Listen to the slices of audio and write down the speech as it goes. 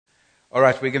All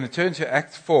right, we're going to turn to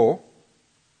Acts 4.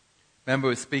 Remember,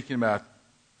 we're speaking about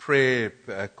prayer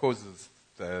causes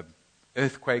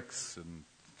earthquakes and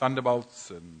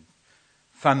thunderbolts and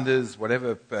thunders,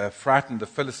 whatever frightened the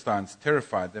Philistines,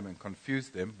 terrified them and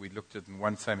confused them. We looked at it in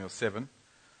 1 Samuel 7.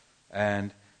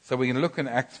 And so we're going to look in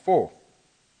Acts 4.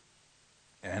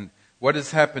 And what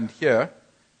has happened here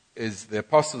is the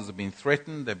apostles have been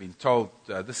threatened. They've been told,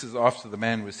 this is after the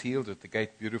man was healed at the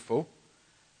gate beautiful.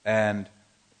 And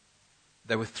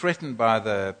they were threatened by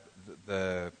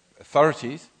the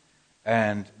authorities.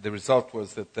 And the result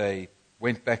was that they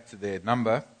went back to their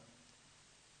number.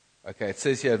 Okay, it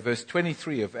says here, verse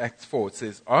 23 of Acts 4, it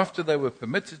says, after they were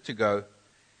permitted to go,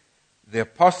 the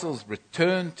apostles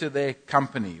returned to their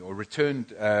company, or returned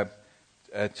to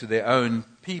their own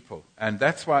people. And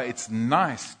that's why it's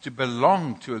nice to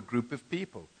belong to a group of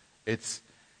people. It's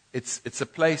a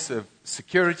place of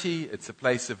security, it's a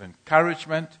place of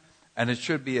encouragement, and it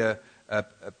should be a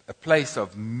place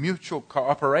of mutual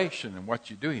cooperation in what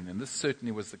you're doing. And this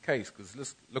certainly was the case,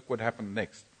 because look what happened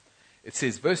next. It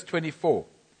says, verse 24,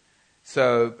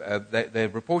 so they're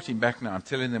reporting back now and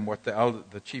telling them what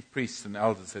the chief priests and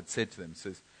elders had said to them. It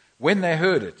says, when they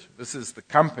heard it, this is their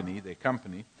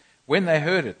company, when they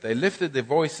heard it, they lifted their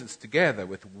voices together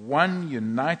with one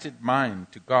united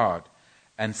mind to God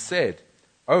and said,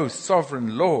 "O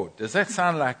sovereign Lord." Does that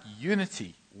sound like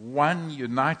unity? One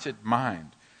united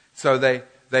mind. So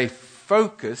they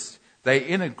focus, they're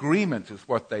in agreement with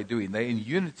what they're doing. They're in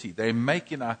unity. They're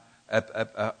making a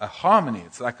harmony.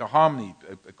 It's like a harmony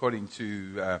according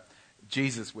to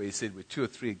Jesus, where he said, where two or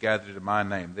three are gathered in my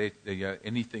name,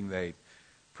 anything they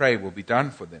pray will be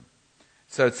done for them.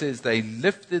 So it says they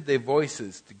lifted their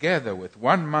voices together with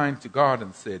one mind to God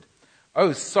and said,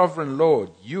 "O sovereign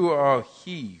Lord, you are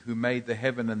he who made the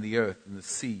heaven and the earth and the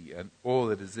sea and all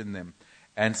that is in them."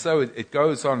 And so it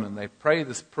goes on, and they pray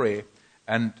this prayer,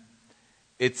 and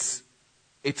it's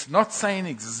not saying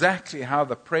exactly how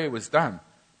the prayer was done,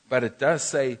 but it does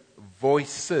say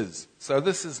voices. So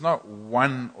this is not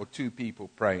one or two people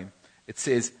praying. It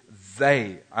says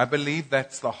they. I believe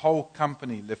that's the whole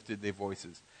company lifted their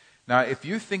voices. Now, if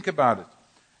you think about it,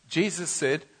 Jesus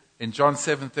said in John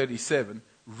 7:37,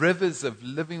 rivers of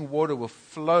living water will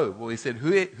flow. Well, he said,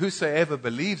 whosoever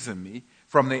believes in me,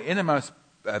 from their innermost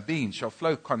being shall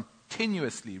flow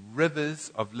continuously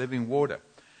rivers of living water.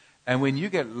 And when you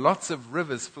get lots of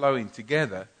rivers flowing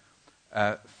together,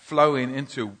 flowing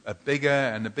into a bigger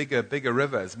and a bigger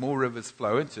river, as more rivers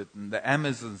flow into it, and the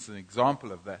Amazon is an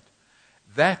example of that,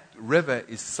 that river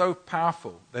is so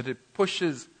powerful that it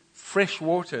pushes fresh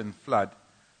water and flood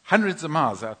hundreds of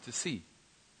miles out to sea.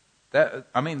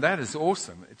 That is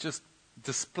awesome. It just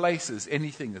displaces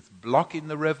anything that's blocking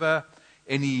the river,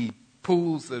 any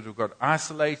pools that have got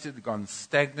isolated, gone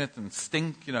stagnant and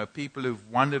stink, people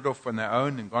who've wandered off on their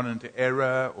own and gone into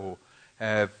error, or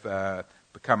have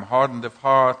become hardened of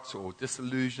heart or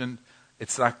disillusioned.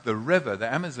 It's like the river,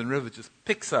 the Amazon River, just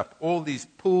picks up all these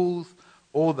pools,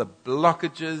 all the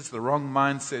blockages, the wrong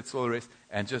mindsets, all the rest,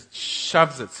 and just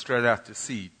shoves it straight out to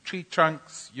sea. Tree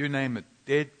trunks, you name it,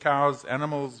 dead cows,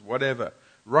 animals, whatever,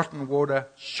 rotten water,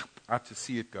 out to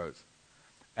sea it goes.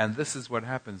 And this is what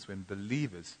happens when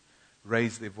believers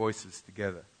raise their voices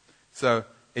together. So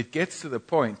it gets to the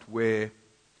point where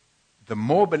the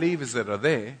more believers that are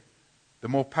there, the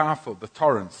more powerful the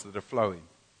torrents that are flowing.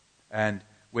 And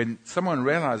when someone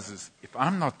realizes, if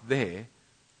I'm not there,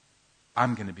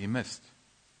 I'm going to be missed.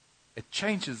 It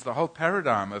changes the whole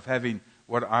paradigm of having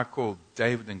what I call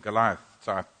David and Goliath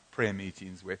type prayer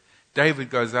meetings, where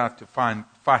David goes out to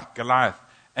fight Goliath,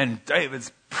 and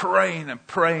David's praying,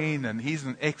 and he's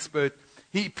an expert.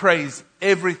 He prays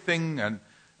everything and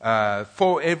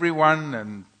for everyone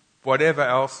and whatever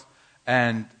else,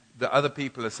 and the other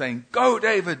people are saying, "Go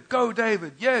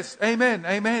David, yes, amen,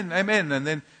 amen, amen." And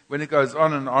then when it goes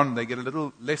on and on, they get a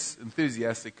little less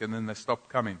enthusiastic, and then they stop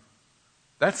coming.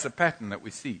 That's the pattern that we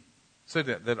see, so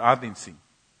that I've been seeing.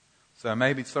 So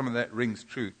maybe some of that rings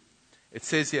true. It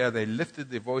says here they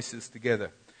lifted their voices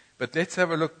together. But let's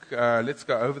have a look. Let's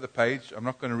go over the page. I'm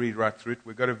not going to read right through it.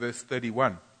 We've got to verse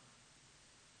 31.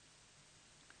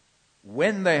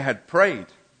 When they had prayed,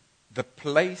 the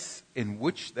place in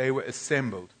which they were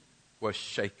assembled was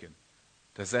shaken.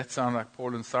 Does that sound like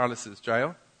Paul and Silas's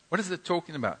jail? What is it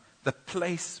talking about? The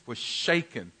place was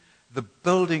shaken. The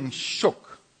building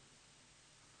shook.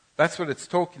 That's what it's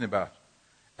talking about.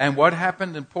 And what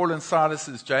happened in Paul and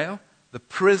Silas's jail? The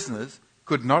prisoners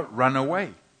could not run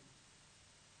away.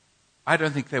 I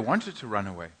don't think they wanted to run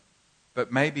away.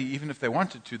 But maybe even if they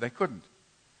wanted to, they couldn't.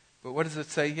 But what does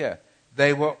it say here?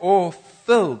 They were all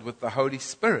filled with the Holy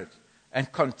Spirit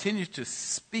and continue to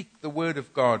speak the word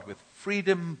of God with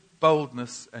freedom,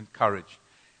 boldness, and courage.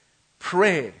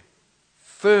 Prayer,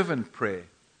 fervent prayer,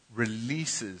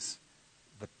 releases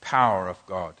the power of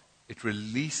God. It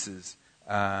releases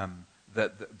the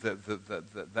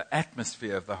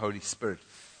atmosphere of the Holy Spirit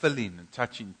filling and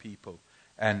touching people.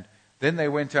 And then they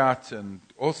went out and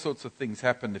all sorts of things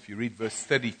happened. If you read verse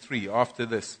 33, after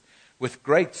this, with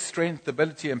great strength,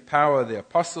 ability, and power, the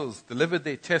apostles delivered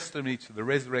their testimony to the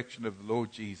resurrection of the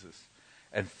Lord Jesus,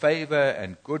 and favor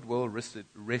and goodwill rested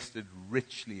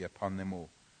richly upon them all.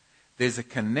 There's a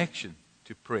connection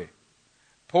to prayer.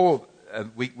 Paul,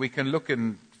 we can look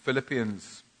in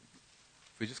Philippians.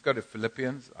 If we just go to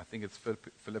Philippians, I think it's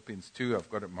Philippians 2. I've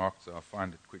got it marked, so I'll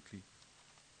find it quickly.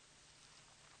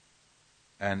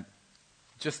 And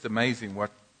just amazing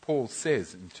what Paul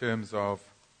says in terms of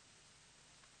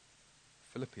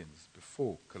Philippians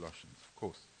before Colossians, of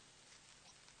course.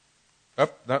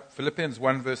 Philippians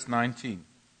 1 verse 19.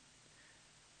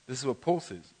 This is what Paul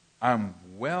says. I am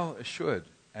well assured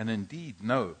and indeed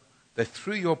know that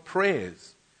through your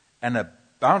prayers and a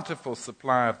bountiful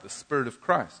supply of the Spirit of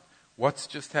Christ. What's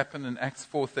just happened in Acts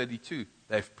 4:32?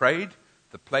 They've prayed,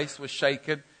 the place was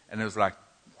shaken, and it was like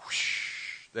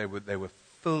whoosh, they were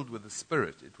filled with the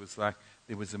Spirit. It was like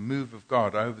there was a move of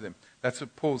God over them. That's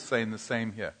what Paul's saying the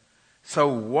same here. So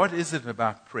what is it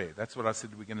about prayer? That's what I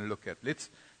said we're going to look at.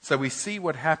 So we see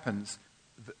what happens,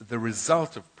 the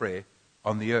result of prayer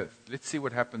on the earth. Let's see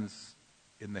what happens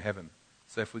in the heaven.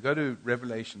 So if we go to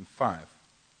Revelation 5,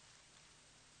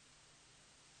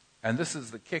 and this is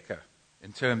the kicker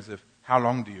in terms of how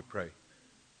long do you pray?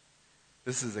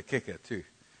 This is a kicker too.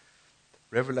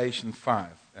 Revelation 5,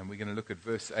 and we're going to look at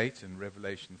verse 8 in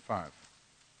Revelation 5.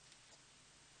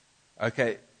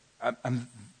 Okay,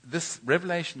 this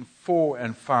Revelation 4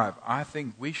 and 5, I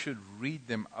think we should read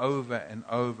them over and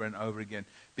over and over again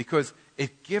because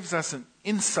it gives us an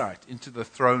insight into the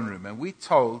throne room. And we're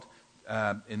told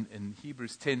in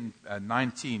Hebrews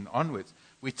 10:19 onwards,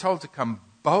 we're told to come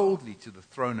boldly to the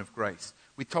throne of grace.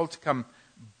 We're told to come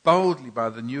boldly by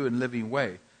the new and living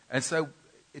way. And so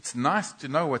it's nice to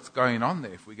know what's going on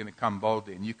there if we're going to come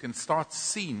boldly. And you can start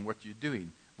seeing what you're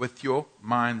doing with your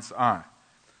mind's eye.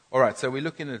 All right, so we're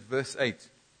looking at verse 8.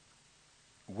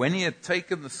 When he had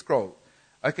taken the scroll.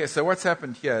 Okay, so what's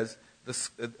happened here is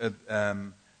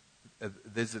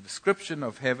there's a description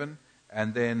of heaven,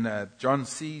 and then John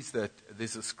sees that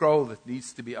there's a scroll that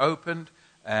needs to be opened,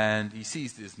 and he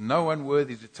sees there's no one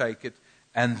worthy to take it,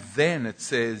 and then it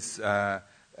says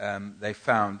they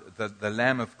found the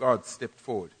Lamb of God stepped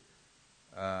forward.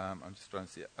 I'm just trying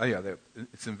to see it. Oh yeah,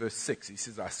 it's in verse 6. He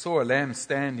says, I saw a lamb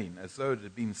standing as though it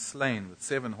had been slain with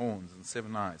 7 horns and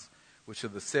 7 eyes, which are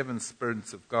the 7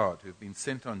 spirits of God who have been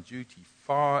sent on duty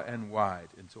far and wide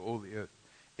into all the earth.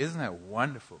 Isn't that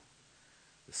wonderful?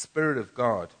 The Spirit of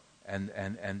God and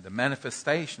the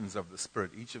manifestations of the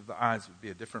Spirit, each of the eyes would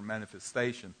be a different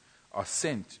manifestation, are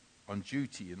sent on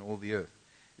duty in all the earth.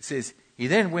 It says, he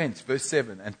then went, verse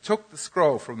 7, and took the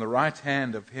scroll from the right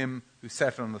hand of him who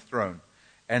sat on the throne.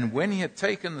 And when he had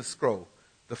taken the scroll,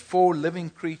 the 4 living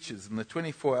creatures and the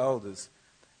 24 elders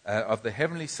of the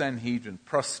heavenly Sanhedrin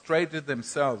prostrated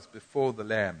themselves before the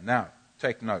Lamb. Now,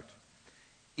 take note.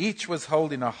 Each was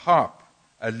holding a harp,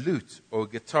 a lute, or a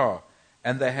guitar,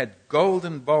 and they had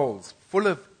golden bowls full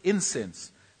of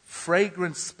incense,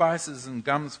 fragrant spices and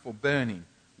gums for burning,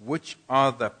 which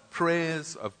are the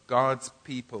prayers of God's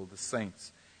people, the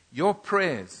saints. Your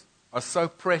prayers are so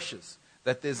precious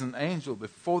that there's an angel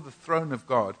before the throne of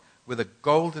God with a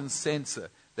golden censer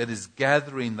that is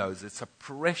gathering those. It's a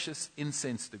precious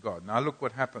incense to God. Now look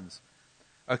what happens.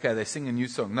 Okay, they sing a new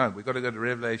song. No, we've got to go to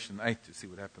Revelation 8 to see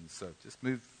what happens. So just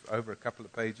move over a couple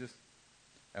of pages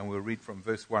and we'll read from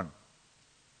verse 1.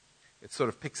 It sort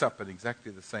of picks up at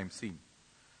exactly the same scene.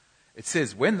 It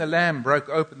says, when the Lamb broke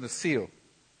open the seal.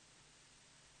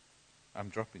 I'm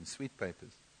dropping sweet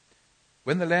papers.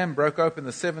 When the Lamb broke open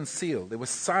the 7th seal, there was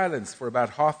silence for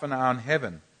about half an hour in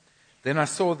heaven. Then I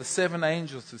saw the 7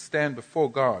 angels who stand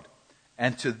before God,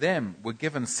 and to them were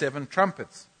given 7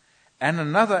 trumpets. And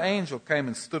another angel came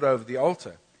and stood over the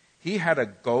altar. He had a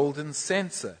golden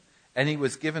censer, and he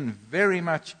was given very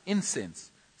much incense,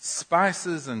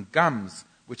 spices and gums,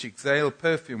 which exhale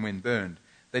perfume when burned,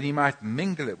 that he might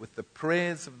mingle it with the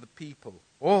prayers of the people,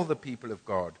 all the people of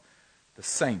God, the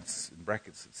saints, in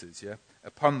brackets it says here,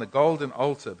 upon the golden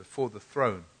altar before the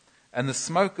throne. And the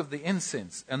smoke of the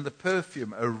incense and the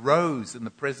perfume arose in the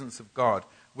presence of God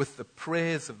with the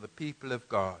prayers of the people of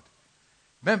God.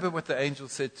 Remember what the angel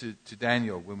said to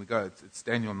Daniel when we go, it's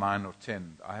Daniel 9 or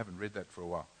 10. I haven't read that for a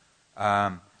while.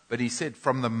 But he said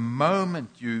from the moment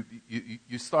you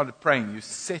started praying, you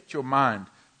set your mind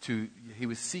to, he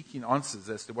was seeking answers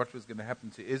as to what was going to happen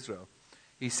to Israel.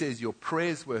 He says, your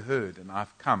prayers were heard and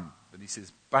I've come. But he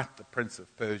says, but the prince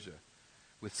of Persia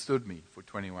withstood me for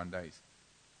 21 days.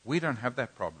 We don't have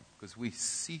that problem because we're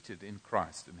seated in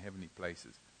Christ in heavenly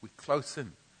places. We're close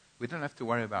in. We don't have to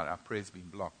worry about our prayers being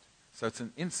blocked. So it's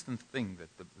an instant thing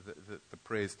that the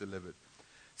prayer is delivered.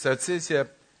 So it says here,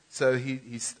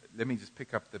 let me just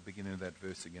pick up the beginning of that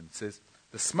verse again. It says,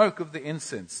 the smoke of the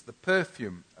incense, the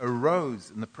perfume, arose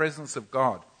in the presence of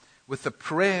God with the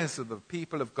prayers of the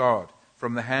people of God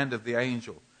from the hand of the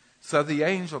angel. So the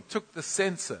angel took the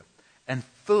censer and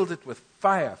filled it with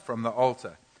fire from the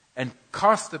altar and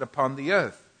cast it upon the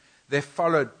earth. There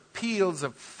followed peals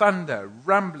of thunder,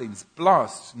 rumblings,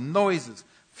 blasts, noises,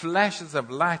 flashes of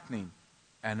lightning,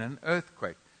 and an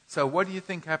earthquake. So what do you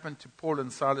think happened to Paul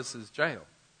and Silas's jail?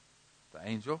 The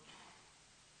angel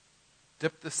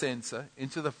dipped the censer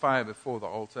into the fire before the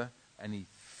altar, and he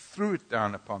threw it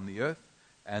down upon the earth,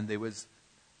 and there was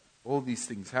all these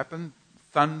things happened.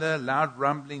 Thunder, loud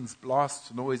rumblings,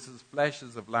 blasts, noises,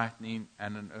 flashes of lightning,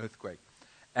 and an earthquake.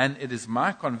 And it is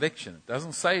my conviction, it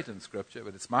doesn't say it in Scripture,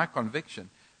 but it's my conviction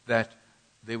that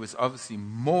there was obviously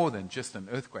more than just an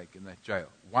earthquake in that jail.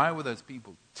 Why were those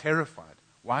people terrified?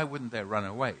 Why wouldn't they run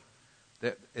away?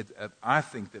 I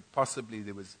think that possibly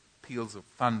there was peals of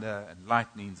thunder and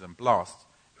lightnings and blasts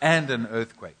and an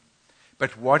earthquake.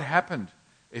 But what happened?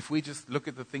 If we just look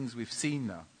at the things we've seen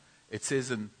now, it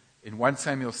says in 1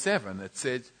 Samuel 7, it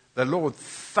says, the Lord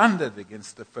thundered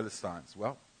against the Philistines.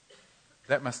 Well,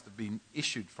 that must have been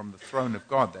issued from the throne of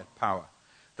God, that power.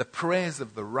 The prayers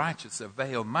of the righteous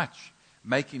avail much,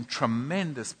 making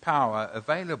tremendous power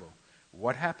available.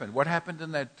 What happened? What happened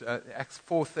in that Acts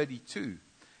 4:32?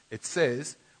 It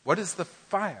says, what is the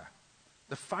fire?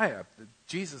 The fire.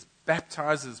 Jesus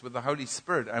baptizes with the Holy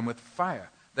Spirit and with fire.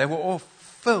 They were all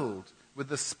filled with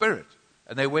the Spirit.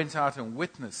 And they went out and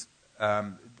witnessed.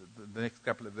 The next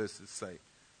couple of verses say,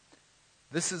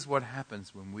 this is what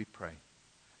happens when we pray.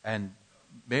 And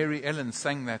Mary Ellen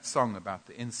sang that song about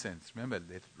the incense. Remember,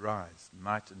 let it rise,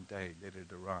 night and day, let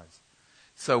it arise.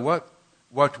 So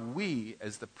what we,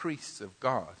 as the priests of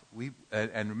God,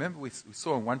 and remember we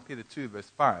saw in 1 Peter 2,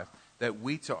 verse 5, that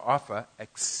we to offer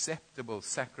acceptable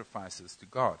sacrifices to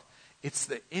God. It's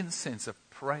the incense of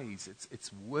praise.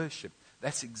 It's worship.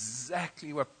 That's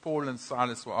exactly what Paul and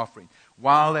Silas were offering.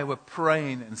 While they were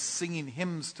praying and singing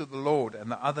hymns to the Lord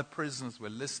and the other prisoners were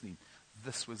listening,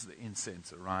 this was the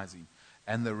incense arising.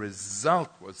 And the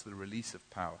result was the release of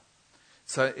power.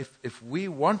 So if we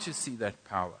want to see that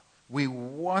power, we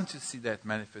want to see that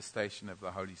manifestation of the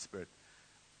Holy Spirit,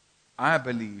 I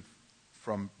believe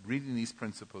from reading these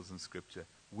principles in Scripture,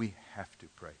 we have to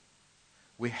pray.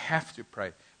 We have to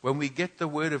pray. When we get the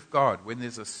Word of God, when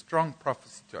there's a strong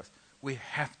prophecy to us, we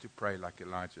have to pray like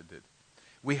Elijah did.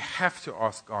 We have to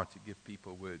ask God to give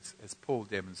people words, as Paul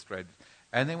demonstrated.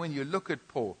 And then when you look at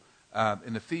Paul,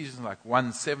 in Ephesians like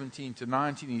 1:17 to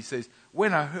 19, he says,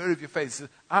 when I heard of your faith, he says,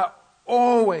 I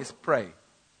always pray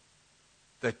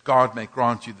that God may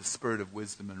grant you the spirit of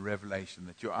wisdom and revelation,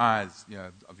 that your eyes,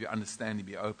 of your understanding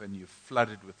be open, you're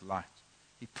flooded with light.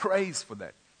 He prays for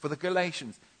that. For the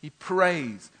Galatians, he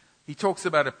prays. He talks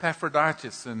about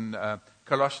Epaphroditus in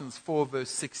Colossians 4,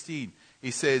 verse 16.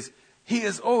 He says, he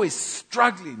is always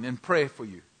struggling in prayer for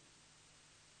you.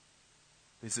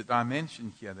 There's a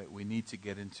dimension here that we need to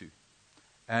get into.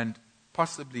 And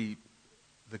possibly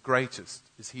the greatest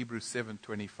is Hebrews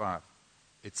 7:25.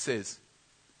 It says,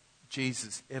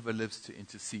 Jesus ever lives to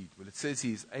intercede. Well, it says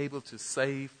he is able to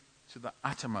save to the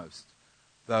uttermost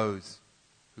those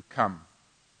who come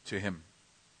to him.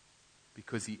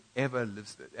 Because he ever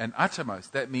lives there. And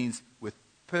uttermost, that means with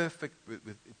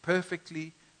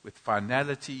perfectly, with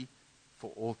finality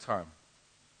for all time.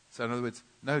 So in other words,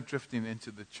 no drifting into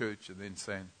the church and then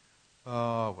saying,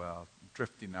 oh, well,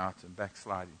 drifting out and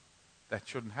backsliding. That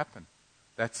shouldn't happen.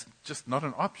 That's just not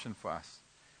an option for us.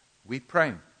 We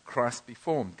pray, Christ be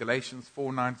formed. Galatians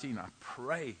 4:19, I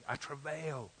pray, I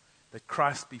travail that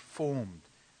Christ be formed.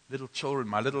 Little children,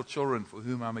 my little children, for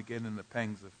whom I'm again in the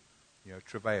pangs of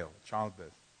travail,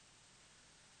 childbirth.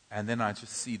 And then I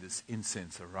just see this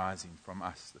incense arising from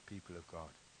us, the people of God.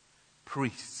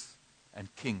 Priests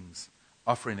and kings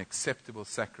offering acceptable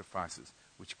sacrifices,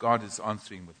 which God is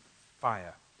answering with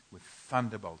fire, with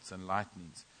thunderbolts and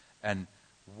lightnings. And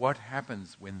what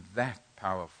happens when that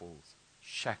power falls?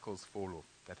 Shackles fall off.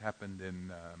 That happened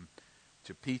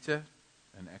to Peter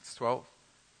in Acts 12.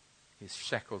 His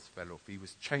shackles fell off. He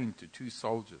was chained to 2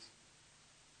 soldiers.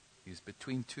 He was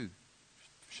between 2.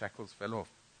 Shackles fell off.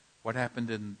 What happened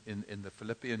in the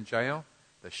Philippian jail?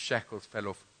 the shackles fell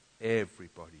off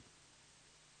everybody.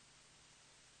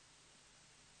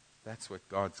 That's what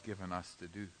God's given us to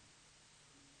do.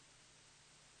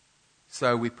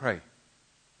 So we pray.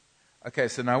 Okay,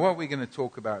 so now what we're going to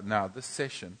talk about now, this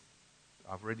session,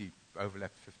 I've already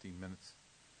overlapped 15 minutes.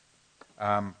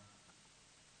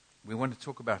 We want to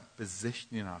talk about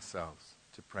positioning ourselves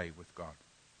to pray with God.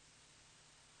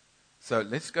 So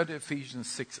let's go to Ephesians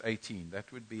 6:18.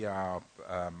 That would be our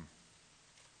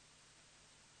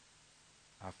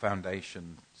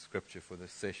foundation scripture for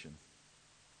this session.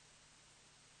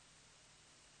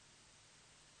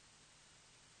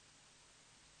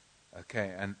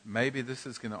 Okay, and maybe this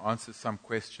is going to answer some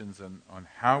questions on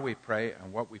how we pray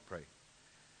and what we pray.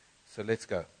 So let's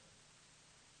go. It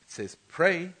says,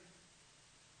 pray.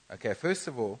 Okay, first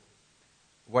of all,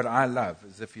 what I love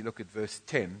is if you look at verse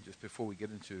 10, just before we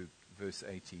get into verse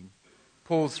 18,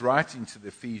 Paul's writing to the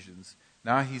Ephesians.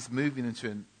 Now he's moving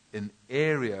into an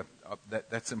area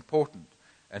that's important.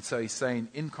 And so he's saying,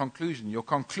 in conclusion, your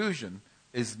conclusion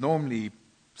is normally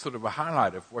sort of a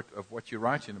highlight of what you're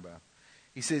writing about.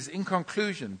 He says, in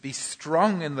conclusion, be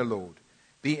strong in the Lord.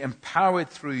 Be empowered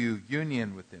through your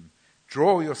union with Him.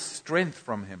 Draw your strength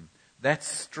from Him. That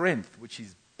strength which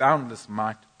His boundless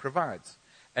might provides.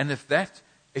 And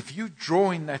if you're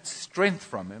drawing that strength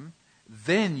from Him,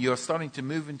 then you're starting to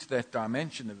move into that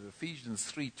dimension of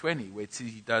Ephesians 3:20, where it says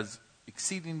He does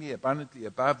exceedingly abundantly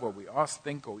above what we ask,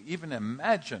 think, or even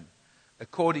imagine,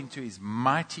 according to His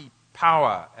mighty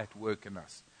power at work in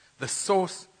us. The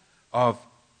source of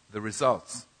the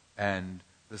results and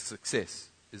the success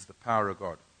is the power of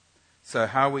God. So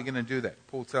how are we going to do that?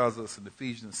 Paul tells us in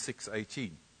Ephesians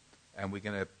 6:18, and we're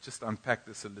going to just unpack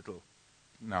this a little.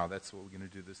 Now, that's what we're going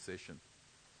to do this session.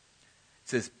 It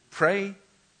says, pray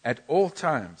at all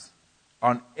times,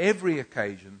 on every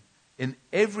occasion, in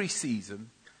every season,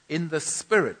 in the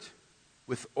Spirit,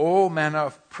 with all manner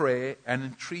of prayer and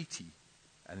entreaty.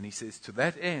 And then he says, to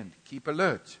that end, keep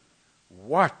alert.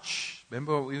 Watch.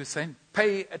 Remember what we were saying?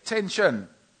 Pay attention.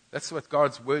 That's what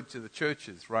God's word to the church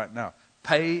is right now.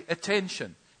 Pay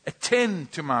attention.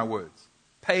 Attend to my words.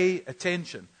 Pay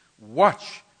attention.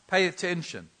 Watch. Pay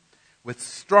attention. With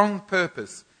strong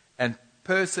purpose and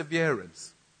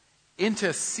perseverance,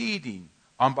 interceding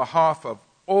on behalf of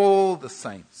all the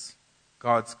saints,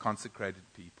 God's consecrated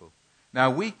people.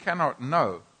 Now, we cannot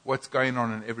know what's going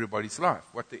on in everybody's life,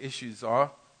 what the issues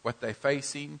are, what they're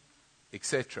facing,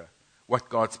 etc. What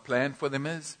God's plan for them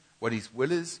is, what His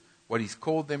will is, what He's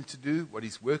called them to do, what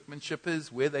His workmanship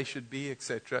is, where they should be,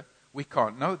 etc. We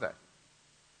can't know that.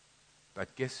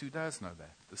 But guess who does know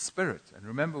that? The Spirit. And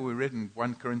remember we read in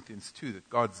 1 Corinthians 2 that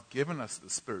God's given us the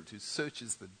Spirit who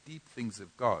searches the deep things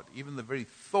of God, even the very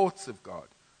thoughts of God.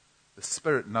 The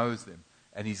Spirit knows them.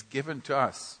 And He's given to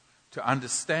us to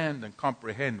understand and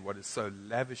comprehend what is so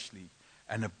lavishly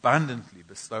and abundantly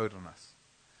bestowed on us.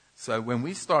 So when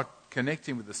we start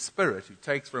connecting with the Spirit who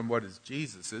takes from what is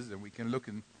Jesus', and we can look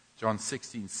in John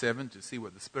 16:7 to see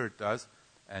what the Spirit does,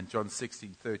 and John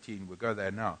 16:13, we'll go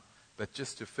there now. But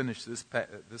just to finish this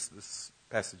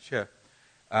passage here,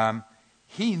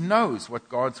 He knows what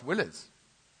God's will is.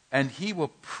 And He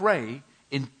will pray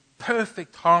in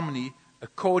perfect harmony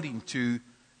according to,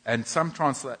 and some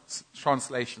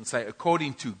translations say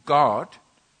according to God,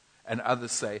 and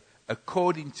others say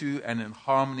according to and in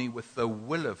harmony with the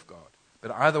will of God.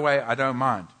 But either way, I don't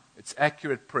mind. It's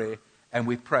accurate prayer, and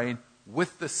we're praying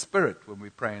with the Spirit when we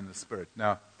pray in the Spirit.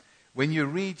 Now, when you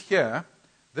read here,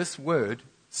 this word,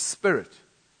 Spirit,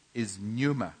 is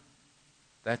pneuma.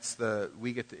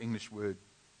 We get the English word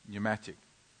pneumatic.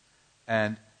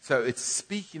 And so it's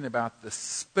speaking about the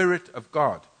Spirit of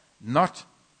God, not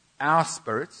our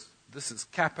spirits. This is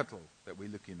capital that we're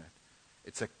looking at.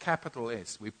 It's a capital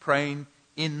S. We're praying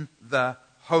in the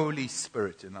Holy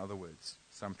Spirit, in other words.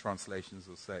 Some translations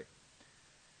will say.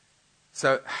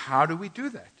 So how do we do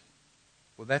that?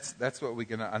 Well, that's what we're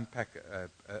going to unpack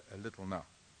a little now.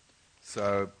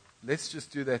 So let's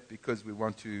just do that because we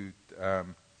want to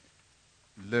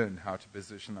learn how to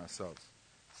position ourselves.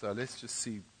 So let's just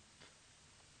see.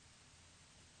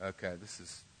 Okay, this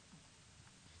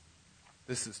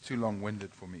is too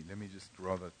long-winded for me. Let me just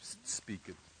rather speak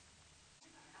it.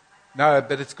 No,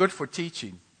 but it's good for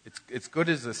teaching. It's good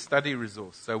as a study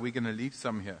resource. So we're going to leave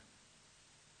some here.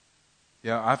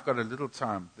 Yeah, I've got a little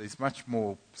time. There's much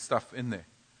more stuff in there.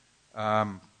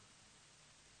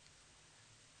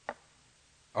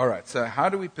 All right, so how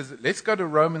do we position? Let's go to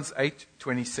Romans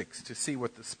 8:26 to see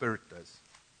what the Spirit does.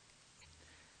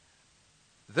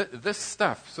 This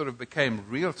stuff sort of became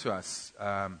real to us.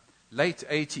 Late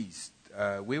 80s,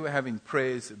 we were having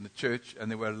prayers in the church, and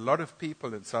there were a lot of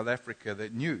people in South Africa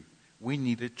that knew we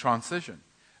needed transition.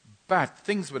 But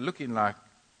things were looking like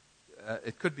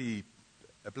it could be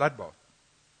a bloodbath.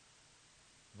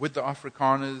 Would the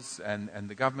Afrikaners and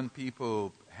the government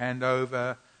people hand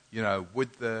over?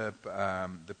 Would the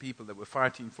people that were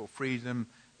fighting for freedom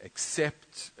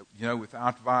accept,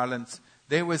 without violence?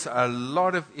 There was a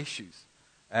lot of issues.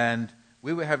 And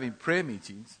we were having prayer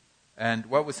meetings. And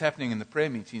what was happening in the prayer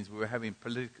meetings, we were having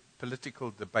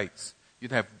political debates.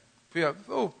 You'd have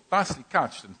people, nicely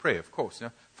couched in prayer, of course.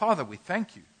 Father, we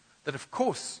thank you that, of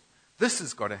course, this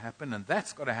has got to happen, and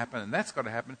that's got to happen, and that's got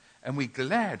to happen. And we're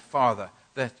glad, Father,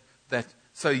 that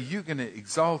so you're going to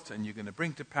exalt and you're going to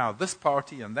bring to power this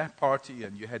party and that party.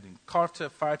 And you had in Carter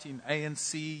fighting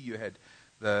ANC. You had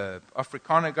the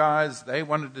Afrikaner guys. They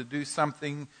wanted to do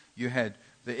something. You had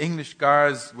the English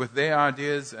guys with their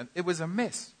ideas. And it was a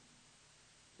mess.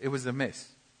 It was a mess.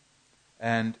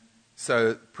 And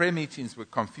so prayer meetings were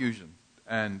confusion.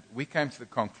 And we came to the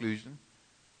conclusion.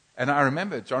 And I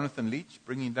remember Jonathan Leach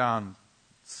bringing down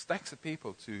stacks of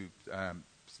people to...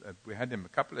 we had him a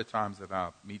couple of times at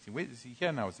our meeting. Where is he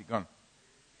here now? Is he gone?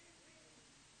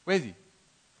 Where is he?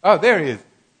 Oh, there he is.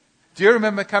 Do you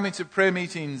remember coming to prayer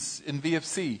meetings in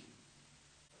VFC?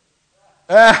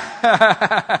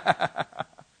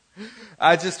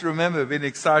 I just remember being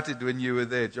excited when you were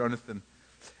there, Jonathan.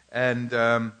 And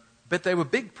but they were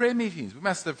big prayer meetings. We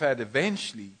must have had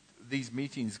eventually, these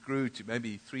meetings grew to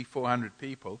maybe 300-400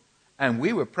 people. And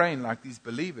we were praying like these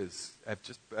believers have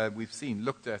just we've seen,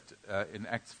 looked at in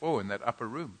Acts 4 in that upper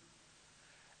room.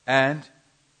 And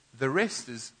the rest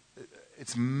is,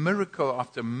 it's miracle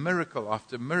after miracle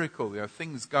after miracle.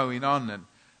 Things going on.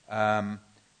 And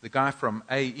the guy from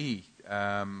AE,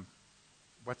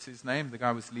 what's his name? The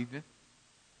guy was leading it.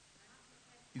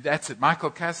 That's it, Michael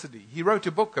Cassidy. He wrote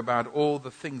a book about all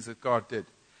the things that God did.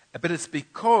 But it's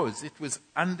because it was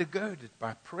undergirded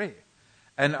by prayer.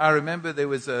 And I remember there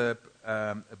was a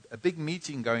big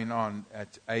meeting going on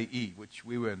at AE, which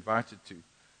we were invited to.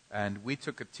 And we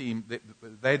took a team.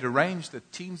 They'd arranged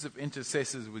that teams of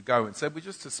intercessors would go. And so we're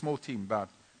just a small team, about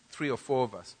 3 or 4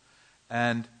 of us.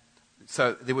 And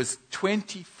so there was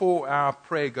 24-hour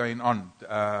prayer going on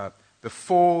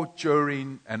before,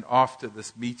 during, and after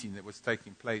this meeting that was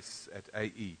taking place at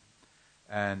AE.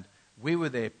 And we were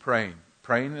there praying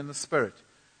in the Spirit.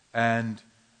 And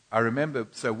I remember,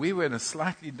 so we were in a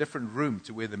slightly different room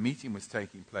to where the meeting was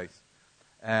taking place.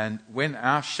 And when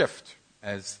our shift,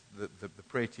 as the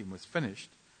prayer team was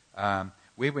finished,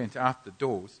 we went out the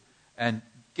doors, and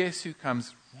guess who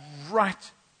comes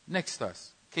right next to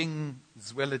us? King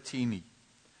Zwelithini.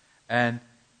 And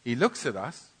he looks at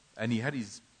us, and he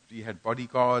had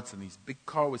bodyguards, and his big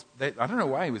car was there. I don't know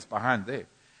why he was behind there.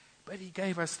 But he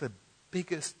gave us the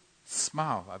biggest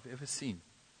smile I've ever seen.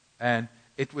 And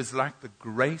it was like the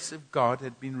grace of God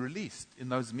had been released in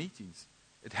those meetings.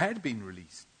 It had been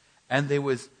released. And there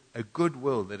was a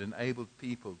goodwill that enabled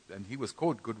people, and he was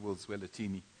called Goodwill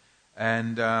Zwelithini.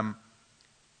 And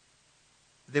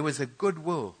there was a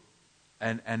goodwill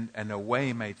and a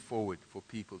way made forward for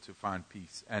people to find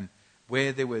peace. And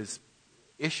where there was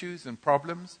issues and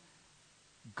problems,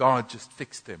 God just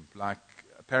fixed them. Like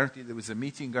apparently there was a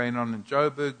meeting going on in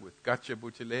Joburg with Gacha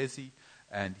Buthelezi,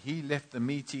 and he left the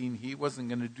meeting. He wasn't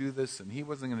going to do this, and he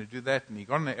wasn't going to do that, and he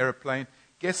got on an airplane.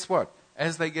 Guess what?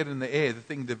 As they get in the air, the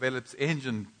thing develops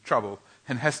engine trouble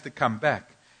and has to come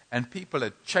back. And people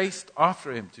had chased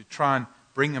after him to try and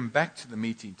bring him back to the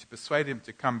meeting, to persuade him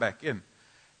to come back in.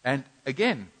 And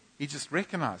again, he just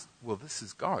recognized, well, this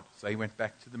is God. So he went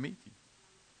back to the meeting.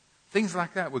 Things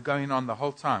like that were going on the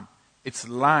whole time. It's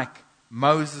like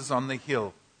Moses on the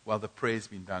hill while the prayer's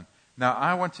been done. Now,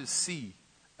 I want to see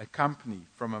a company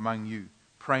from among you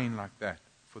praying like that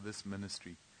for this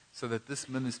ministry, so that this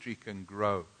ministry can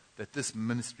grow, that this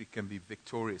ministry can be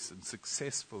victorious and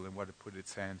successful in what it put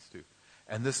its hands to,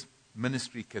 and this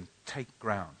ministry can take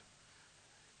ground.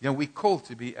 We're called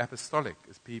to be apostolic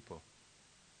as people.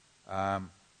 And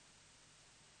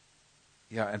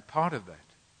part of that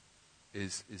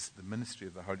is the ministry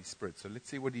of the Holy Spirit. So let's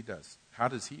see what he does. How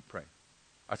does he pray?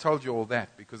 I told you all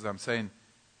that because I'm saying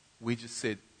we just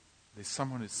said there's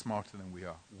someone who's smarter than we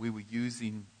are. We were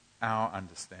using our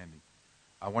understanding.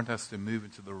 I want us to move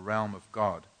into the realm of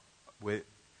God where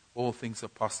all things are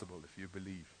possible if you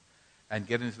believe, and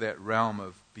get into that realm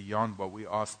of beyond what we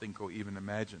ask, think, or even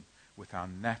imagine with our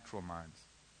natural minds.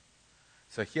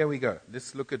 So here we go.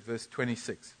 Let's look at verse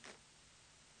 26.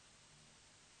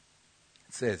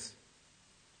 It says,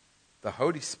 the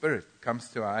Holy Spirit comes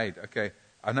to our aid. Okay,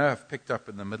 I know I've picked up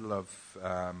in the middle of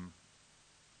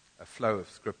a flow of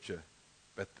Scripture,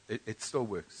 but it still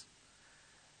works.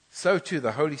 So too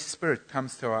the Holy Spirit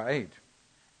comes to our aid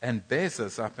and bears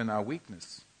us up in our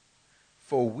weakness.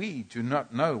 For we do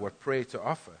not know what prayer to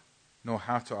offer, nor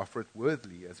how to offer it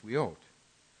worthily as we ought.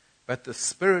 But the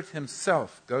Spirit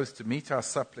himself goes to meet our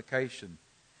supplication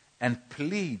and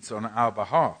pleads on our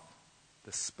behalf.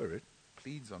 The Spirit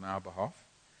pleads on our behalf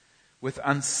with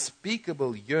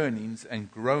unspeakable yearnings and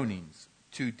groanings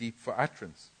too deep for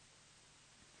utterance.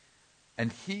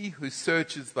 And he who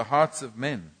searches the hearts of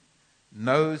men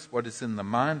knows what is in the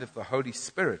mind of the Holy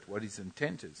Spirit, what his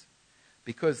intent is,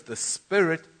 because the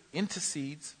Spirit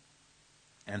intercedes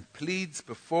and pleads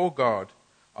before God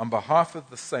on behalf of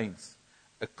the saints,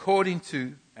 according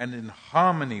to and in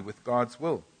harmony with God's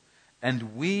will.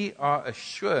 And we are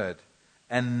assured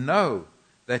and know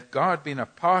that God, being a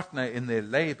partner in their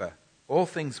labor, all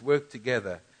things work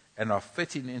together and are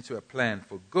fitting into a plan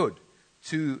for good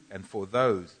to and for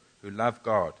those who love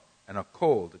God and are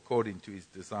called according to his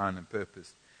design and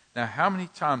purpose. Now, how many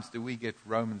times do we get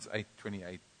Romans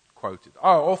 8:28 quoted?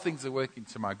 Oh, all things are working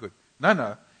to my good.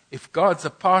 No. If God's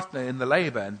a partner in the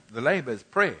labor, and the labor is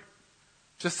prayer,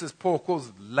 just as Paul calls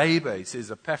it labor, he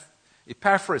says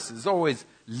Epaphras is always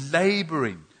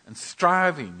laboring and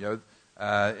striving,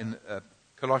 in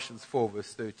Colossians 4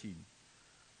 verse 13.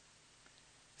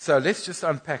 So let's just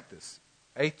unpack this.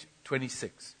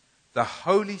 8:26. The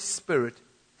Holy Spirit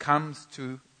comes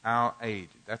to our aid.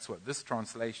 That's what this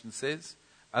translation says.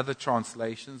 Other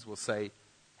translations will say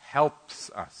helps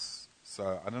us.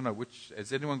 So I don't know which.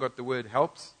 Has anyone got the word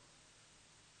helps?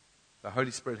 The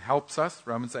Holy Spirit helps us.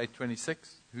 Romans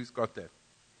 8:26. Who's got that?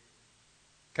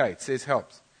 Okay, it says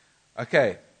helps.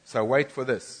 Okay, so wait for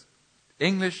this.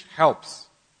 English helps.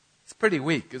 It's pretty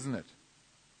weak, isn't it?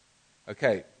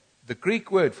 Okay, the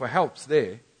Greek word for helps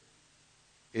there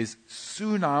is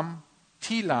sunam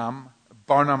tilam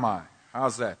bonamai.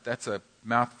 How's that? That's a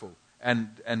mouthful.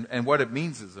 And what it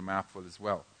means is a mouthful as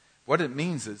well. What it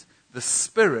means is the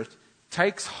Spirit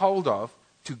takes hold of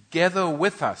together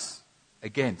with us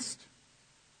against.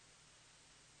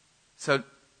 So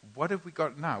what have we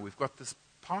got now? We've got this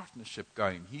partnership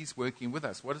going. He's working with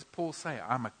us. What does Paul say?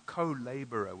 I'm a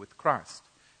co-laborer with Christ.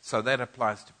 So that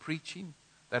applies to preaching.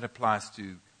 That applies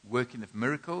to working of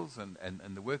miracles and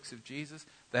the works of Jesus.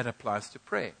 That applies to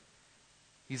prayer.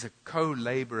 He's a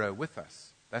co-laborer with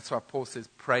us. That's why Paul says,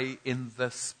 pray in the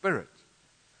Spirit.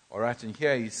 All right, and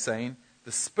here he's saying,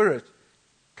 the Spirit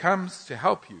comes to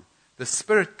help you. The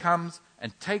Spirit comes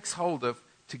and takes hold of,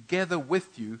 together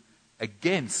with you,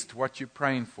 against what you're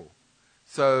praying for.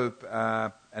 So,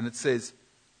 and it says,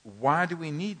 why do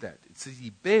we need that? It says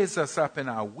he bears us up in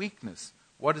our weakness.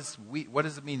 What does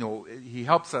it mean? Or he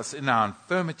helps us in our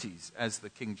infirmities, as the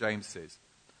King James says.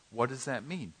 What does that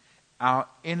mean? Our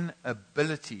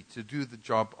inability to do the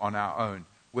job on our own,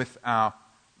 with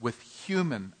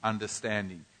human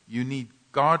understanding. You need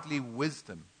godly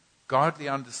wisdom, godly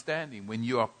understanding when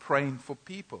you are praying for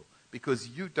people, because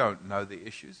you don't know the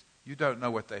issues. You don't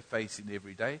know what they're facing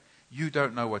every day. You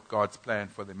don't know what God's plan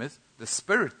for them is. The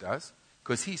Spirit does,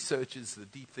 because he searches the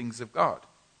deep things of God.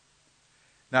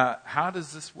 Now, how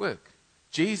does this work?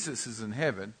 Jesus is in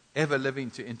heaven, ever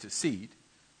living to intercede.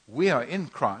 We are in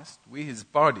Christ. We're his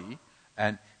body,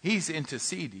 and he's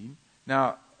interceding.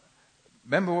 Now,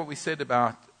 remember what we said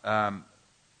about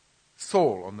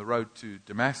Saul on the road to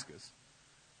Damascus?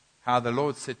 How the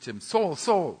Lord said to him, Saul,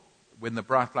 Saul, when the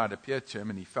bright light appeared to him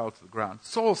and he fell to the ground,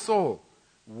 Saul, Saul,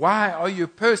 why are you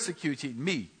persecuting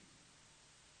me?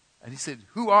 And he said,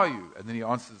 who are you? And then he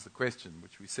answers the question,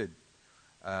 which we said,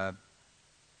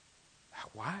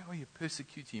 why are you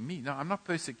persecuting me? No, I'm not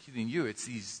persecuting you. It's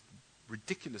these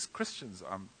ridiculous Christians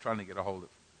I'm trying to get a hold of.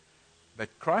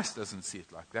 But Christ doesn't see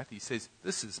it like that. He says,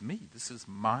 this is me. This is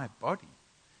my body.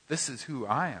 This is who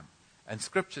I am. And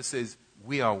Scripture says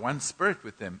we are one spirit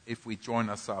with them if we join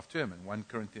ourselves to him in 1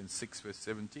 Corinthians 6 verse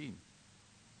 17.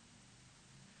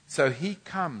 So he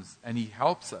comes and he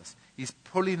helps us. He's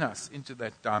pulling us into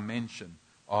that dimension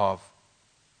of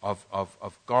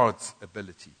God's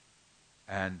ability.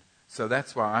 And so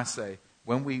that's why I say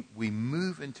when we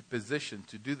move into position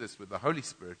to do this with the Holy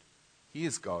Spirit, he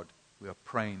is God. We are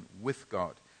praying with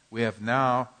God. We have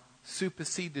now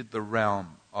superseded the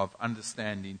realm of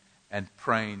understanding and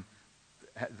praying,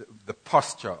 the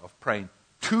posture of praying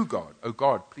to God. Oh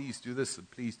God, please do this and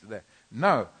please do that.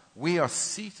 No, we are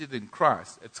seated in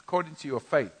Christ. It's according to your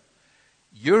faith.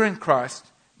 You're in Christ.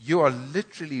 You are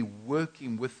literally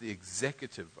working with the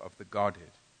executive of the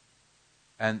Godhead.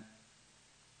 And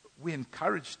we're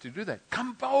encouraged to do that.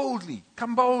 Come boldly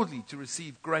to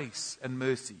receive grace and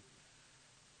mercy.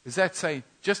 Is that saying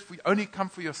just only come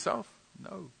for yourself?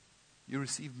 No. You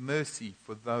receive mercy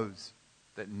for those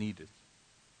that need it.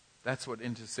 That's what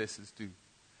intercessors do.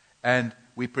 And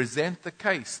we present the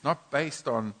case, not based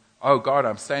on oh God,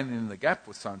 I'm standing in the gap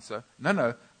for so-and-so.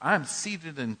 No, I'm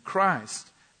seated in Christ,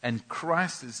 and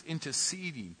Christ is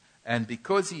interceding. And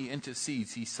because he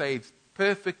intercedes, he saves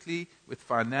perfectly with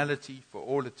finality for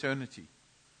all eternity.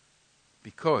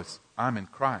 Because I'm in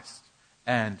Christ.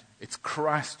 And it's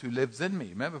Christ who lives in me.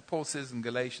 Remember Paul says in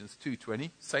Galatians 2:20,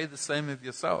 say the same of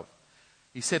yourself.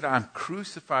 He said, I'm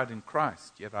crucified in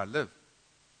Christ, yet I live.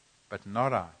 But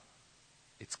not I.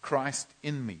 It's Christ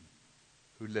in me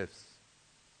who lives.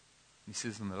 He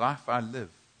says, in the life I live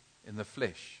in the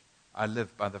flesh, I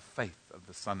live by the faith of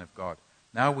the Son of God.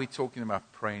 Now we're talking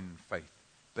about praying in faith,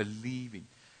 believing.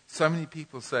 So many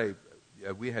people say,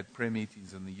 we had prayer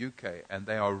meetings in the UK, and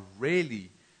they are really,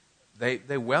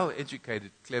 they're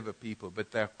well-educated, clever people,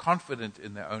 but they're confident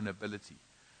in their own ability.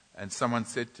 And someone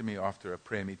said to me after a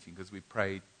prayer meeting, because we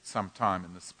prayed some time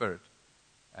in the Spirit,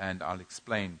 and I'll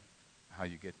explain how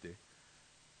you get there.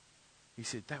 He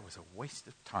said, that was a waste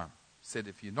of time. He said,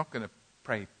 if you're not going to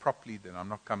pray properly, then I'm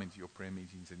not coming to your prayer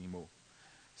meetings anymore.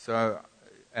 So,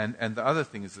 and the other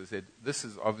thing is, I said, this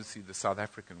is obviously the South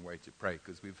African way to pray,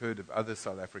 because we've heard of other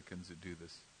South Africans who do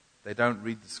this. They don't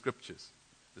read the scriptures.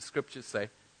 The scriptures say,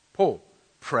 Paul,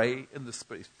 pray in the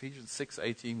Spirit. Ephesians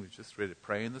 6:18, we've just read it.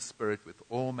 Pray in the Spirit with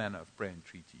all manner of prayer and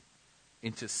entreaty,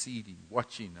 interceding,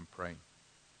 watching, and praying.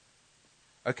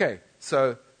 Okay,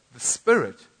 so the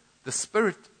Spirit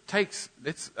takes,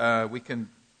 I'm going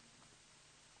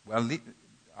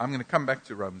to come back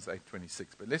to Romans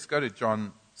 8:26, but let's go to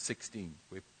John 16,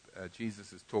 where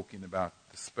Jesus is talking about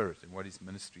the Spirit and what his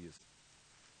ministry is.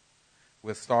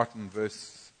 We'll start in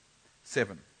verse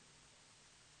 7.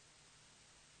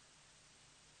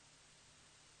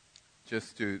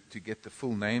 Just to get the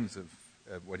full names of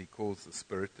what he calls the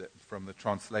Spirit from the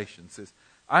translation. It says,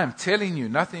 I am telling you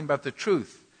nothing but the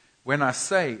truth when I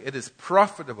say it is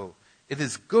profitable, it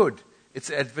is good,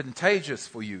 it's advantageous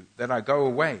for you that I go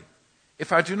away.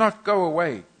 If I do not go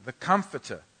away, the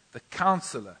Comforter, the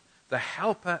Counselor, the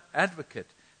Helper,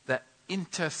 Advocate, the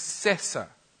Intercessor.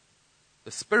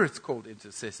 The Spirit's called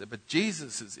Intercessor, but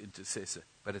Jesus is Intercessor.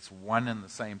 But it's one and the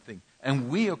same thing. And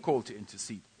we are called to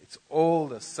intercede. It's all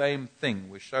the same thing.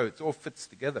 We show it all fits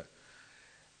together.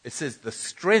 It says, the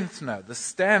strengthener, the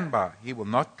standby, he will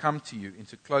not come to you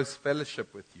into close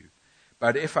fellowship with you.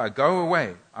 But if I go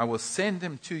away, I will send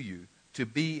him to you to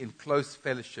be in close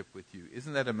fellowship with you.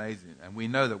 Isn't that amazing? And we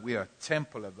know that we are a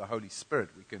temple of the Holy Spirit.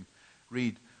 We can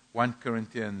read 1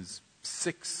 Corinthians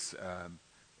 6.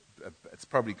 It's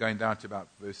probably going down to about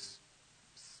it's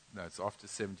after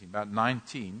 17, about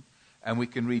 19. And we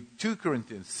can read 2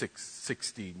 Corinthians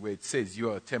 6:16, where it says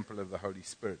you are a temple of the Holy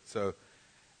Spirit. So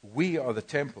we are the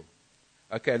temple.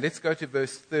 Okay, let's go to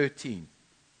verse 13.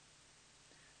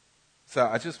 So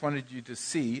I just wanted you to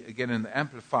see, again in the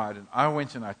Amplified, and I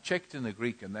went and I checked in the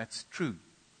Greek, and that's true.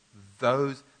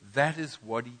 That is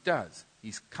what he does.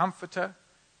 He's Comforter,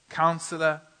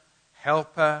 Counselor,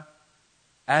 Helper,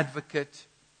 Advocate,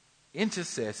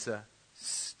 Intercessor,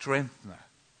 Strengthener,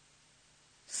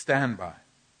 Standby.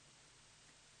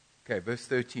 Okay, verse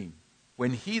 13.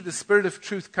 When he, the Spirit of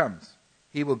truth, comes,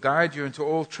 he will guide you into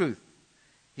all truth.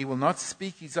 He will not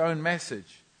speak his own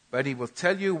message, but he will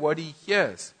tell you what he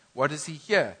hears. What does he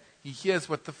hear? He hears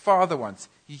what the Father wants.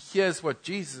 He hears what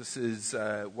Jesus is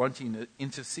wanting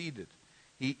interceded.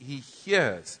 He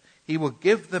hears. He will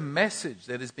give the message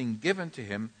that has been given to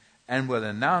him and will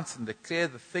announce and declare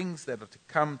the things that are to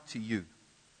come to you.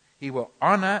 He will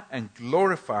honor and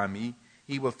glorify me.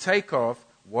 He will take off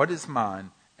what is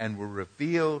mine and will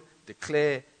reveal,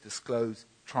 declare, disclose,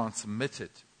 transmit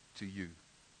it to you.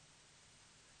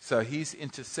 So he's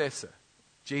intercessor.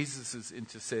 Jesus is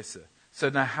intercessor. So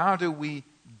now how do we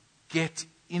get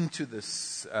into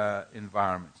this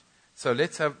environment? So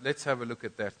let's have a look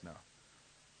at that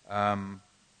now.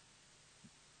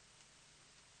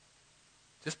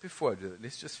 Just before I do that,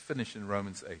 let's just finish in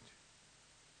Romans 8.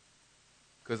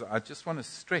 Because I just want to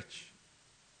stretch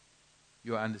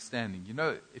your understanding. You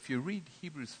know, if you read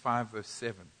Hebrews 5 verse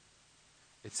 7,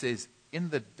 it says, in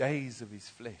the days of his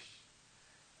flesh,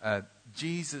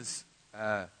 Jesus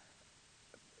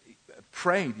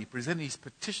prayed, he presented his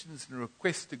petitions and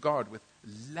requests to God with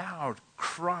loud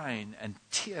crying and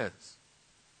tears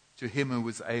to him who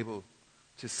was able